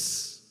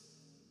duties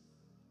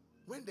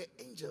when the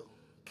angel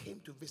came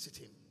to visit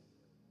him.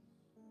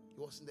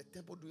 He was in the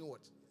temple doing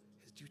what?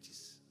 His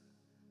duties.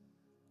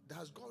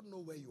 Does God know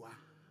where you are?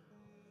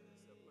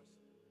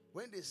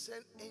 When they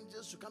send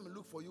angels to come and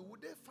look for you,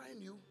 would they find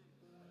you?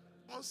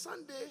 On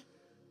Sunday,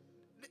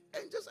 the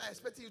angels are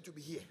expecting you to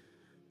be here.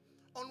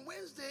 On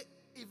Wednesday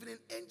evening,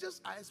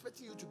 angels are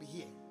expecting you to be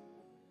here.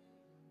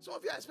 Some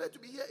of you are expected to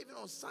be here even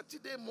on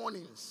Saturday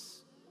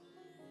mornings.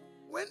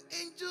 When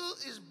angel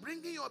is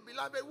bringing your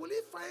beloved, will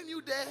he find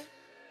you there?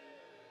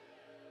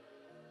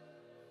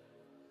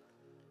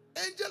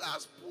 Angel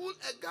has pulled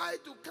a guy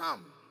to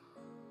come,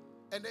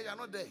 and then you are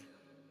not there.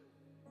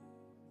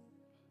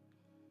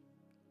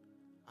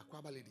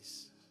 Aquaba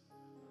ladies.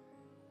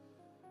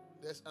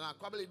 There's an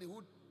Aquaba lady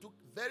who took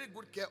very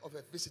good care of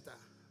a visitor.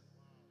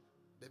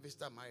 The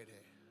visitor married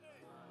her.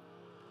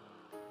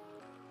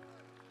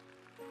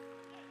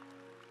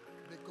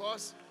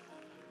 Because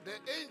the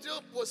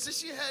angel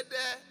positioned her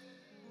there,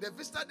 the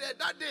visitor there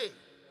that day.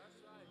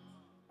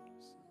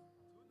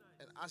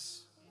 And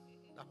as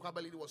the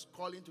Aquaba lady was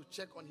calling to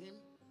check on him,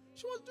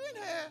 she was doing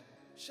her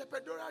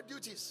shepherdora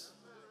duties.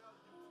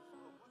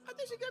 I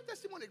think she gave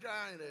testimony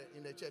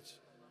in the church.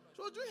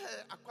 She was doing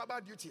her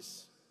Aquaba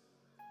duties.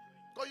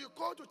 Because you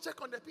call to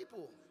check on the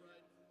people,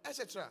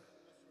 etc.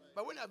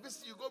 But when you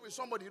visit, you go with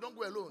somebody, you don't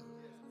go alone.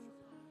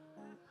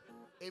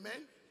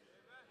 Amen.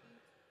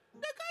 The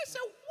guy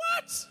said,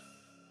 what?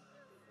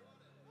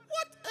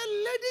 What a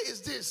lady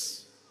is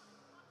this?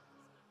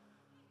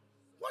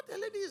 What a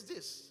lady is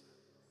this?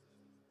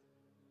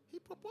 He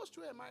proposed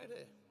to her, married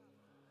her.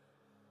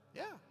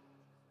 Yeah.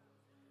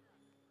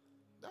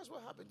 That's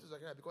what happened to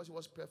Zachariah, because he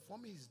was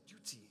performing his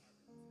duty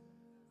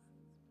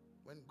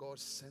when God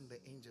sent the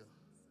angel.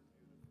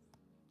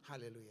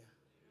 Hallelujah.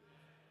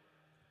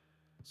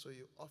 So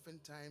you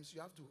oftentimes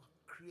you have to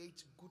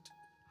create good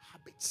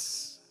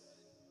habits.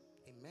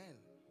 Amen.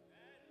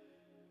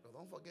 But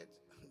don't forget,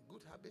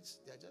 good habits,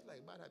 they are just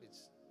like bad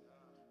habits.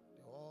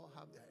 They all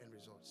have their end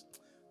results.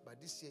 But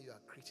this year you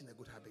are creating a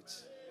good habit.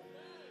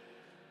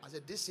 I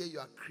said this year you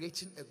are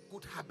creating a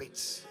good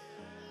habit.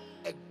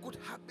 A good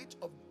habit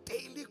of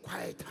daily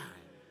quiet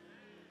time.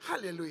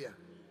 Hallelujah.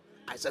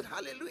 I said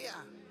hallelujah.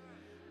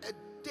 A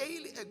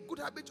good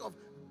habit of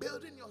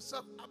building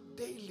yourself up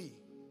daily.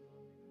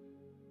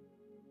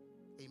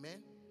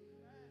 Amen.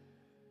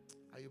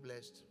 Are you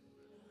blessed?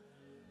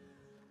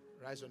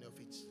 Rise on your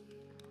feet.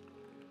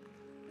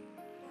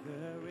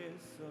 There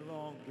is a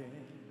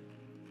longing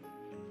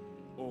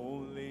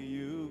only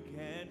you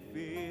can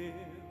feel,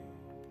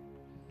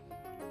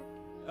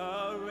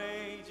 a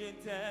raging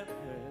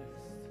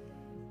tempest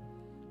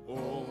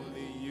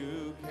only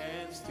you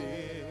can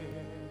still.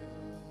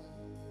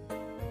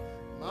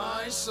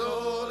 My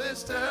soul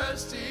is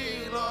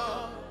thirsty,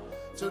 Lord,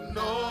 to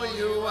know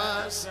you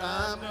as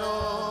I'm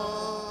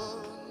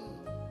known.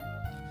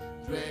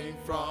 Drink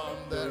from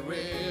the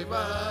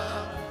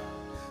river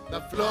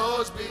that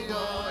flows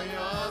beyond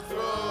your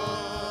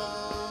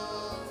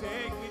throne.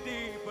 Take me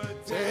deeper,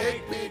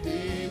 Take me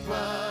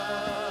deeper,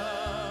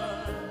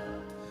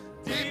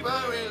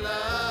 deeper in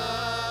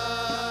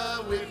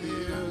love with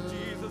you.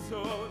 Jesus,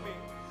 hold me.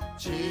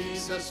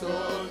 Jesus,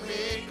 hold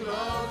me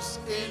close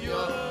in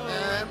your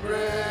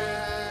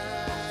embrace.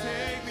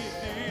 Take me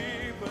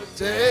deeper,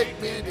 Take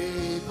me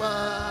deeper,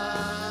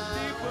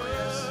 deeper,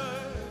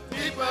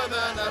 deeper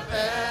than I've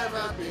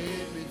ever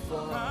been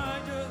before.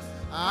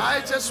 I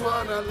I just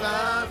want to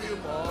love you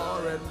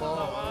more and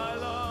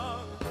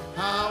more.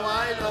 How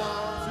I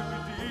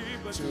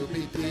long to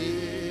be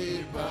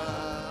deeper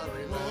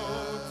in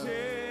love.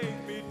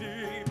 take me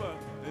deeper,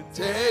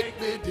 Take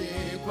me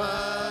deeper,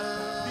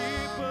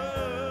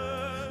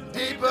 deeper.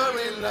 deeper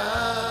in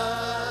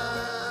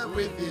love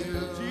with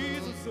you.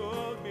 Jesus,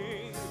 hold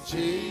me.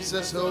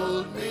 Jesus,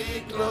 hold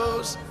me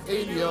close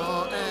in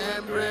your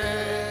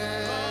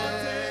embrace.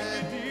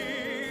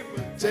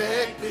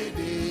 Take me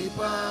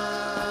deeper,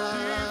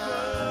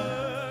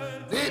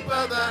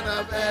 deeper than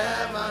I've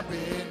ever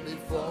been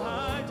before.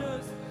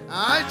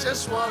 I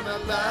just want to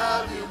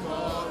love you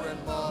more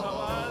and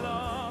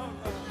more.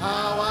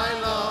 How I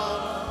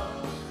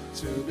long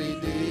to be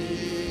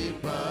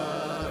deeper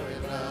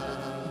in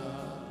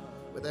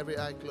love. With every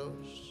eye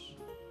closed.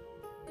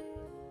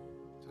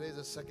 Today is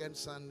the second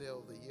Sunday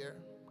of the year.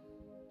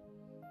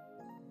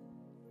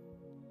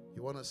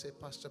 You want to say,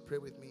 Pastor, pray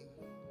with me.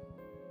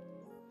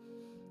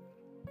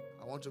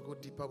 I want to go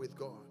deeper with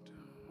God.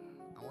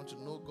 I want to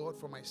know God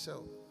for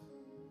myself.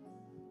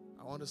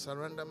 I want to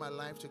surrender my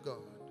life to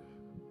God.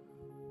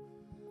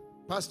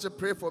 Pastor,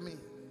 pray for me.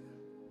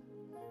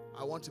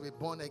 I want to be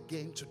born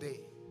again today.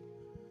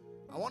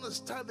 I want to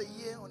start the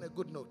year on a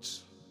good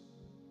note.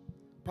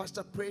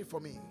 Pastor, pray for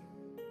me.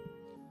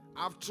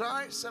 I've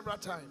tried several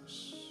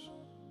times.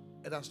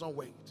 It has not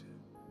worked.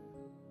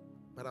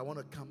 But I want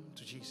to come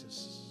to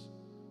Jesus.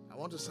 I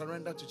want to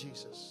surrender to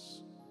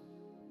Jesus.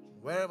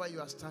 Wherever you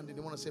are standing,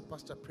 you want to say,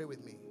 Pastor, pray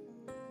with me.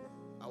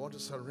 I want to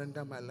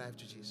surrender my life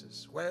to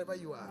Jesus. Wherever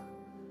you are,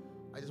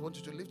 I just want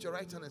you to lift your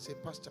right hand and say,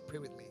 Pastor, pray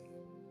with me.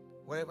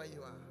 Wherever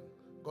you are,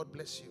 God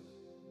bless you.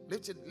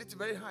 Lift it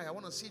very high. I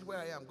want to see it where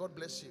I am. God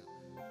bless you.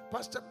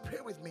 Pastor,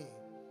 pray with me.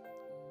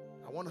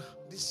 I want to,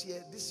 this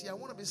year, I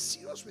want to be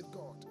serious with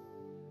God.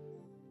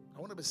 I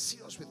want to be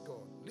serious with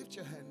God. Lift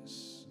your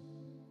hands.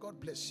 God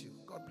bless you.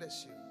 God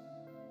bless you.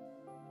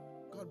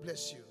 God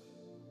bless you.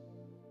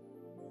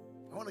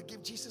 I want to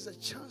give Jesus a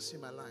chance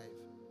in my life.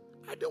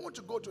 I don't want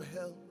to go to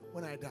hell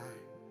when I die.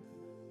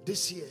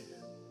 This year.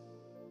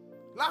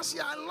 Last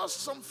year I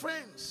lost some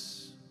friends.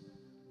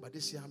 But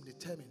this year I'm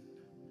determined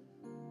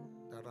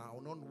that I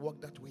will not walk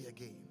that way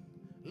again.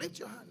 Lift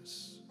your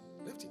hands.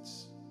 Lift it.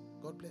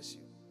 God bless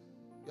you.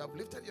 You have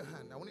lifted your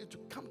hand. I want you to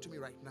come to me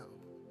right now.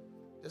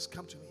 Just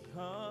come to me.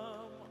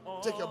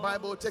 Take your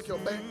Bible, take your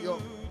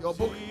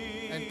book,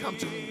 and come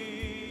to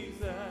me.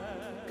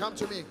 Come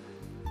to me.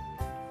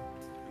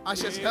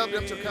 Ushers, help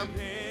them to come.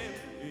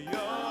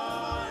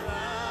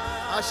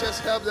 Ushers,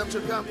 help them to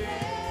come.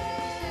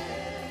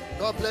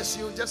 God bless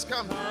you. Just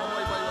come.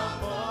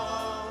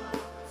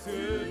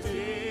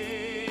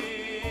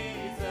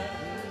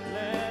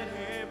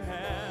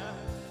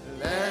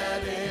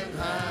 Let him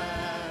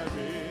have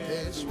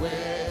his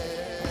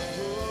way.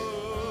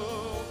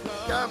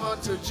 Come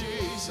on to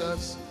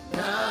Jesus.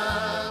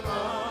 Come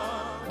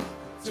on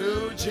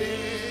to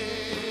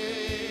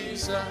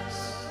Jesus.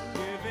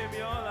 Give him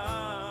your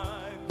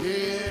life.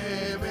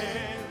 Give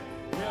him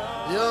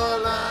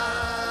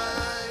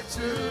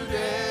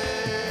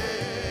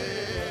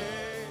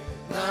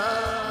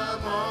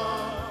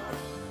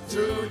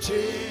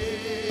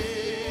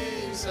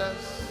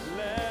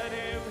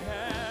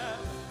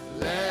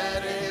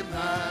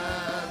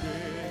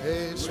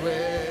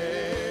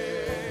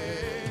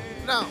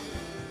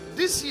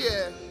this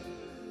year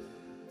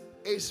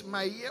is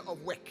my year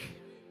of work.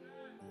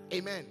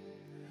 Amen.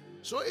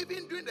 So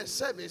even during the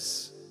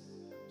service,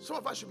 some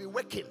of us should be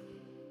working.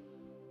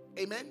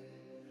 Amen.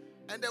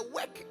 And the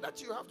work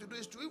that you have to do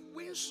is to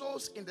win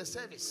souls in the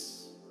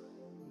service,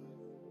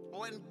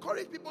 or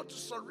encourage people to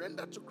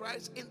surrender to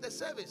Christ in the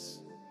service.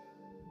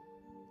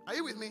 Are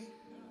you with me?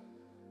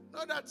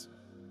 Not that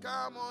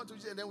come on to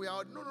Jesus and then we are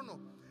out. No.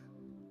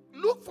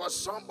 Look for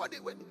somebody.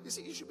 You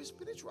see, you should be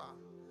spiritual.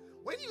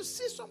 When you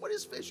see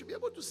somebody's face, you should be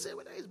able to say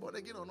whether he's born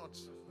again or not.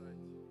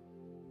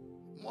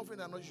 More often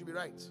than not, you should be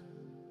right.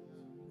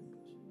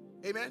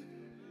 Amen.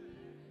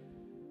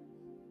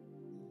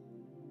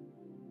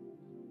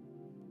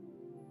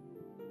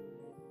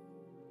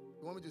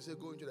 You want me to say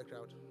go into the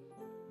crowd?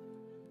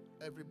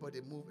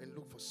 Everybody move and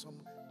look for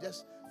someone.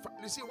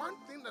 You see, one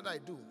thing that I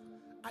do.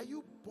 Are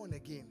you born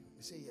again?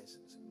 You say yes.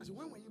 I say,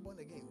 when were you born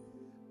again?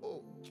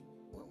 Oh,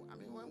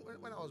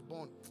 when I was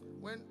born.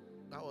 When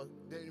I was,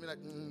 then you be like,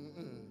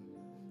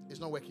 it's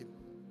not working.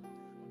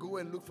 Go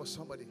and look for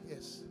somebody.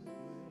 Yes.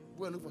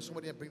 Go and look for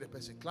somebody and bring the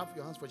person. Clap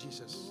your hands for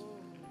Jesus.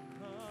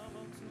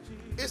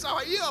 It's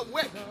our year of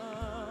work.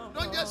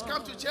 Don't just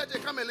come to church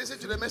and come and listen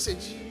to the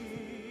message.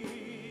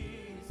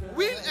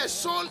 Win a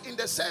soul in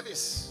the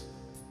service.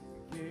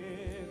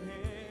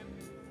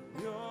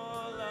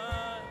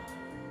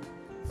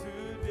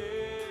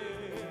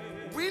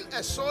 Win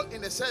a soul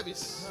in the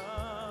service.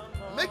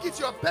 Make it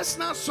your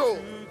personal soul.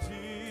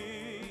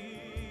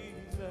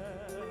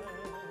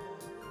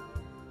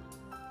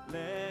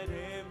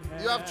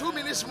 You have 2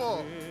 minutes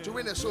more to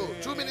win a soul.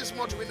 2 minutes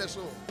more to win a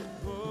soul.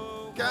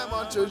 Come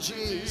on to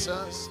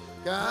Jesus.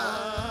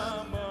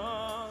 Come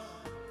on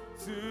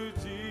to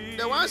Jesus.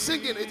 The one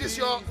singing, it is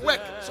your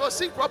work. So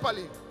sing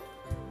properly.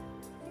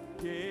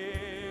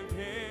 Give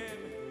him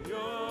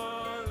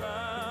your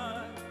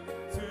life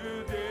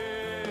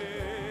today.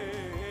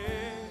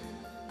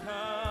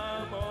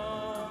 Come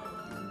on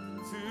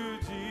to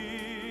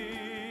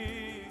Jesus.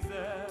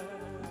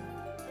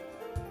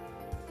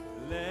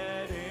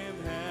 Let him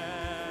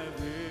have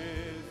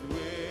his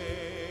way.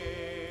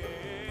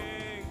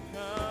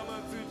 Come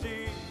on to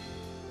Jesus.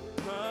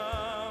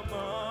 Come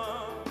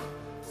on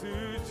to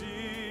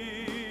Jesus.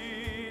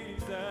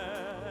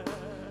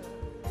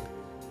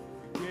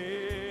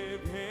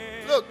 Give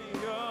him. Look,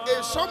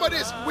 if somebody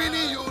is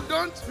winning you,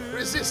 don't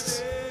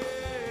resist.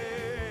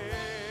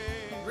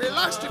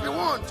 Relax to be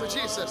won to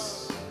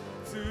Jesus.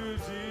 To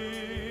Jesus.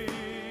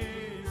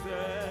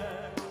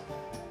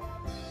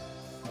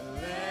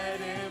 Let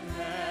him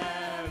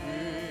have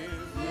his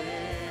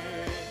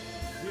way.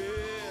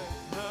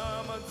 Yeah.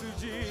 Come on to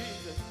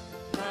Jesus.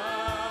 Come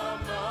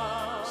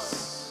on.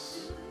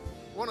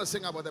 I want to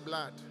sing about the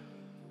blood.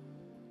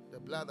 The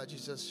blood that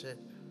Jesus shed.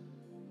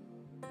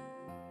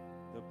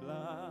 The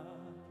blood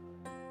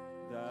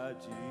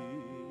that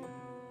Jesus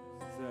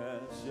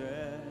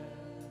shed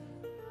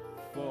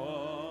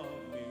for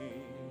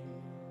me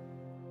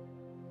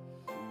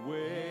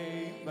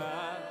way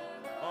back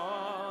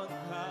on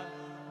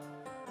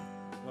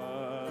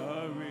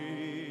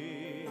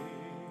Calvary.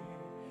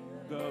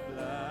 The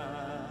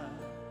blood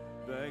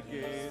that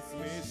gives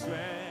me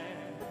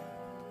strength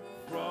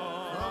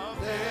from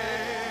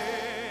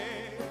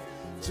day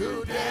to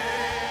day.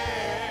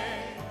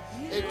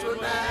 It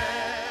will never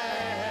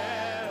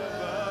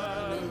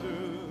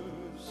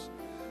lose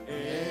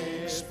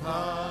its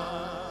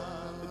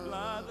power. The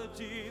blood that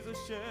Jesus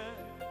shed.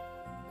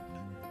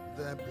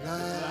 The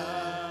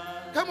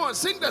blood. Come on,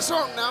 sing the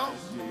song now.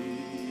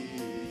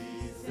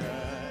 Jesus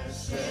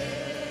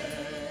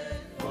shed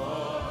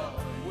for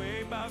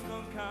way back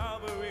on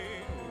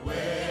Calvary.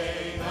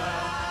 Way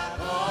back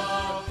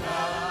on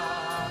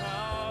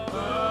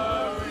Calvary.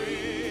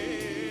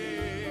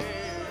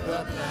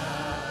 The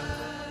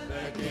blood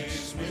that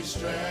gives me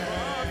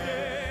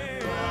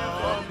strength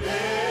from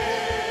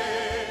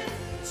day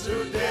to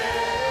day.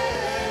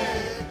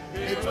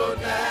 It will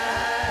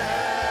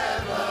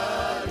never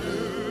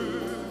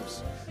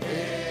lose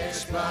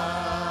its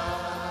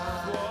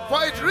power.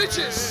 For it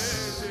reaches.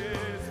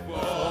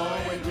 For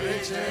it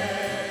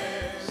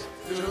reaches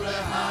to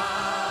the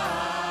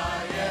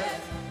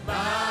highest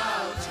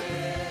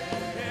mountain,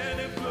 and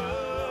it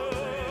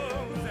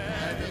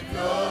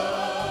flows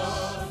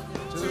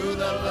to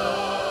the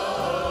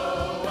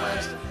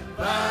lowest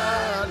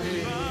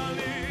valley.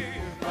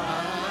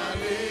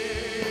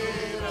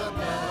 The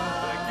blood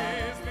that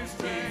gives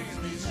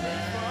me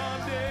strength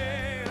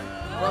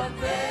from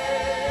day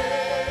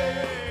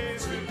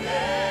to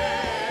day.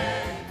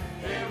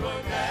 It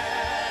will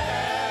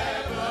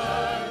never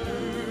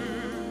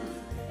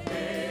lose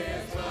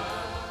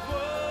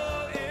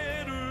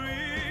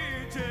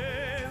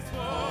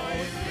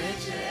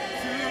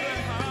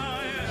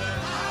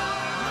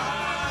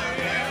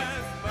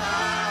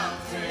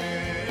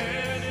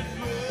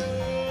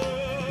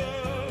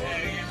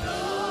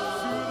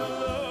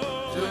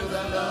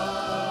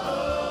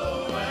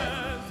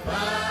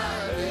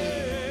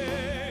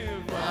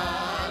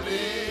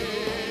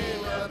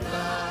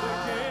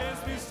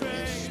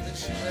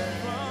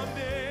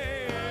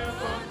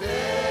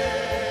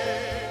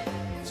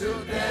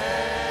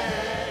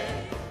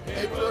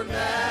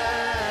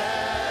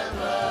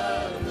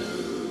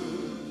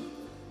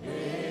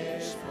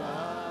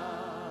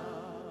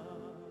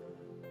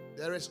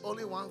There is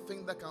only one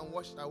thing that can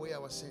wash away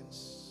our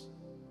sins,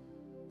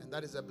 and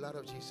that is the blood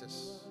of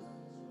Jesus.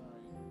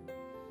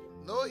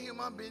 No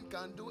human being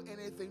can do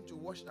anything to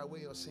wash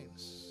away your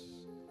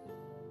sins.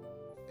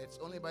 It's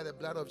only by the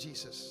blood of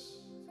Jesus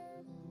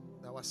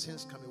that our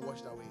sins can be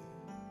washed away.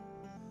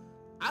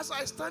 As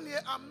I stand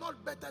here, I'm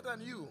not better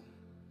than you.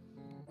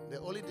 The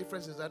only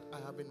difference is that I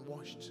have been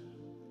washed.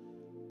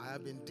 I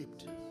have been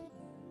dipped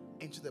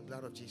into the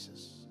blood of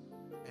Jesus.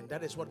 And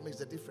that is what makes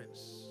the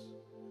difference.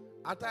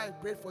 After I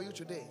prayed for you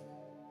today,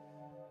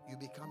 you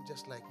become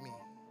just like me.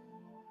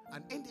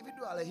 An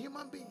individual, a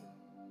human being,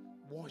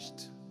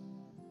 washed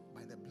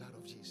by the blood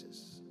of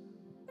Jesus.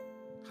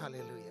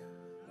 Hallelujah.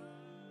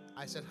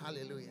 I said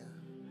hallelujah.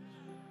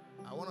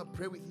 I want to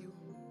pray with you.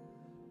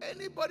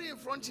 Anybody in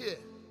front here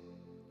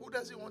who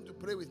doesn't want to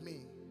pray with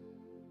me,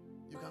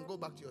 you can go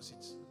back to your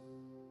seats.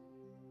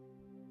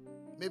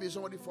 Maybe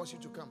somebody forced you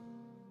to come.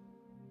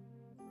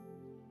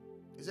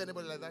 Is there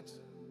anybody like that?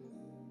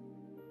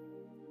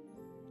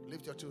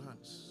 Lift your two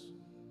hands.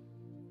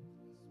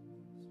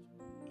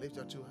 Lift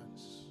your two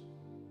hands.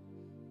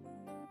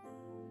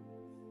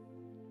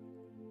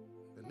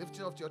 The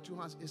lifting of your two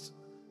hands is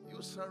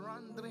you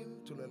surrendering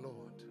to the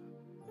Lord.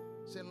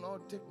 Say,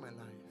 Lord, take my life.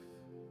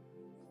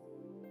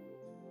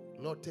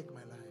 Lord, take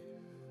my life.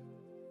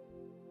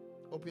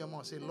 Open your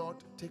mouth. Say, Lord,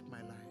 take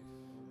my life.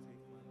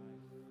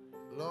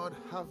 Lord,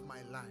 have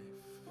my life.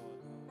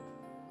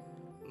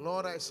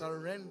 Lord, I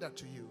surrender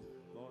to you.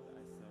 Lord,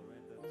 I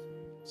surrender to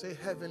you. Say,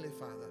 Heavenly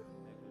Father,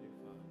 Heavenly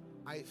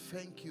Father, I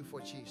thank you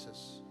for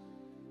Jesus,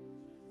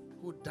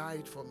 who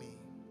died for me,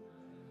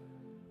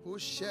 who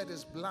shed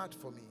his blood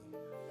for me.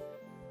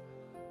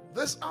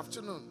 This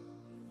afternoon,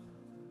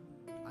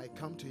 I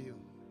come to you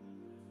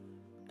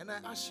and I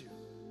ask you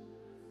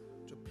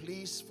to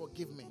please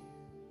forgive me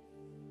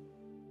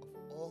of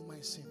all my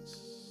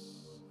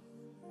sins.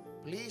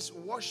 Please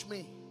wash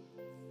me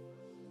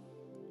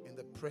in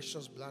the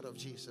precious blood of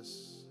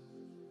Jesus.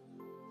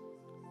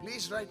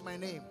 Please write my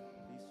name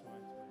please write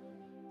my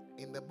name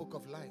in the book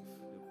of life, in the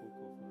book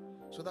of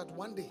life, so that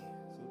one day,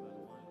 so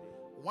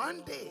that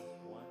one day,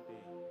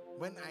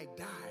 when I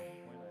die,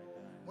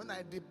 when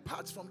I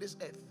depart from this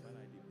earth, when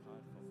I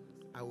depart from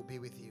this, I will be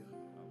with you.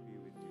 I'll be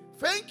with you.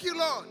 Thank you,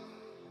 Lord,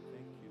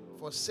 Thank you, Lord,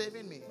 for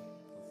saving me.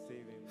 for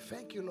saving me.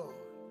 Thank you, Lord,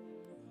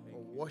 Thank for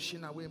you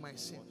washing away my for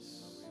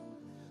sins. washing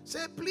away.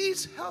 Say,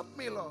 please help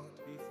me, Lord,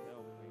 Please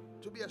help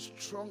me to be a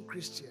strong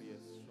Christian. be a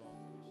strong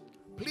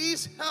Christian.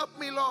 Please help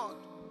me, Lord,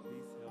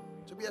 Please help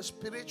me to be a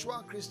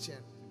spiritual Christian.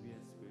 to be a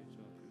spiritual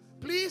Christian.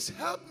 Please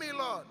help me,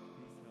 Lord, Please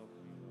help me, Lord,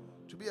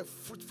 to be a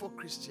fruitful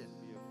Christian.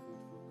 be a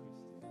fruitful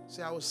Christian.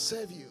 Say, I will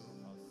serve you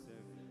I'll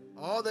serve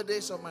you all the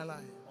days of my life.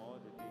 all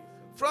the days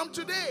of From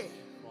today,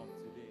 from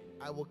today.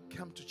 I will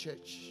come to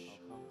church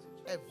I'll come to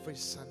church every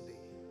Sunday.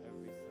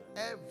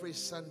 every Sunday. Every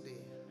Sunday.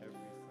 Every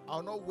Sunday.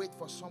 I'll not wait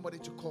for somebody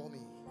to call me.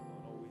 I'll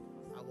not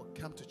wait for I will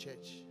come to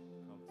church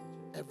come to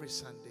church every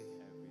Sunday. every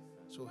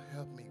Sunday. So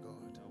help me,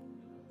 God. Help me,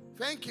 Lord.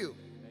 Thank you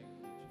Thank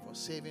you for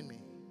saving me.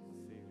 for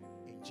saving me.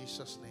 In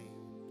Jesus' name,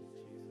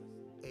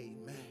 In Jesus'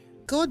 name. amen.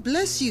 God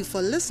bless you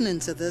for listening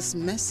to this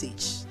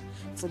message.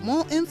 For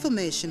more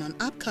information on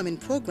upcoming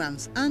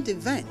programs and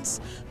events,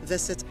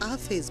 visit our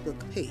Facebook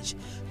page,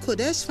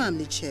 Qodesh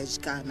Family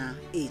Church Ghana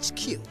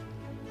HQ.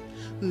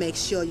 Make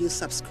sure you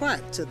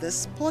subscribe to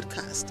this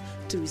podcast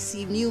to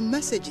receive new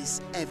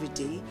messages every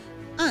day.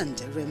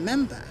 And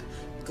remember,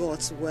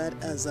 God's word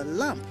is a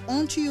lamp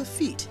unto your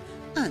feet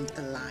and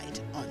a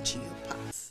light unto your path.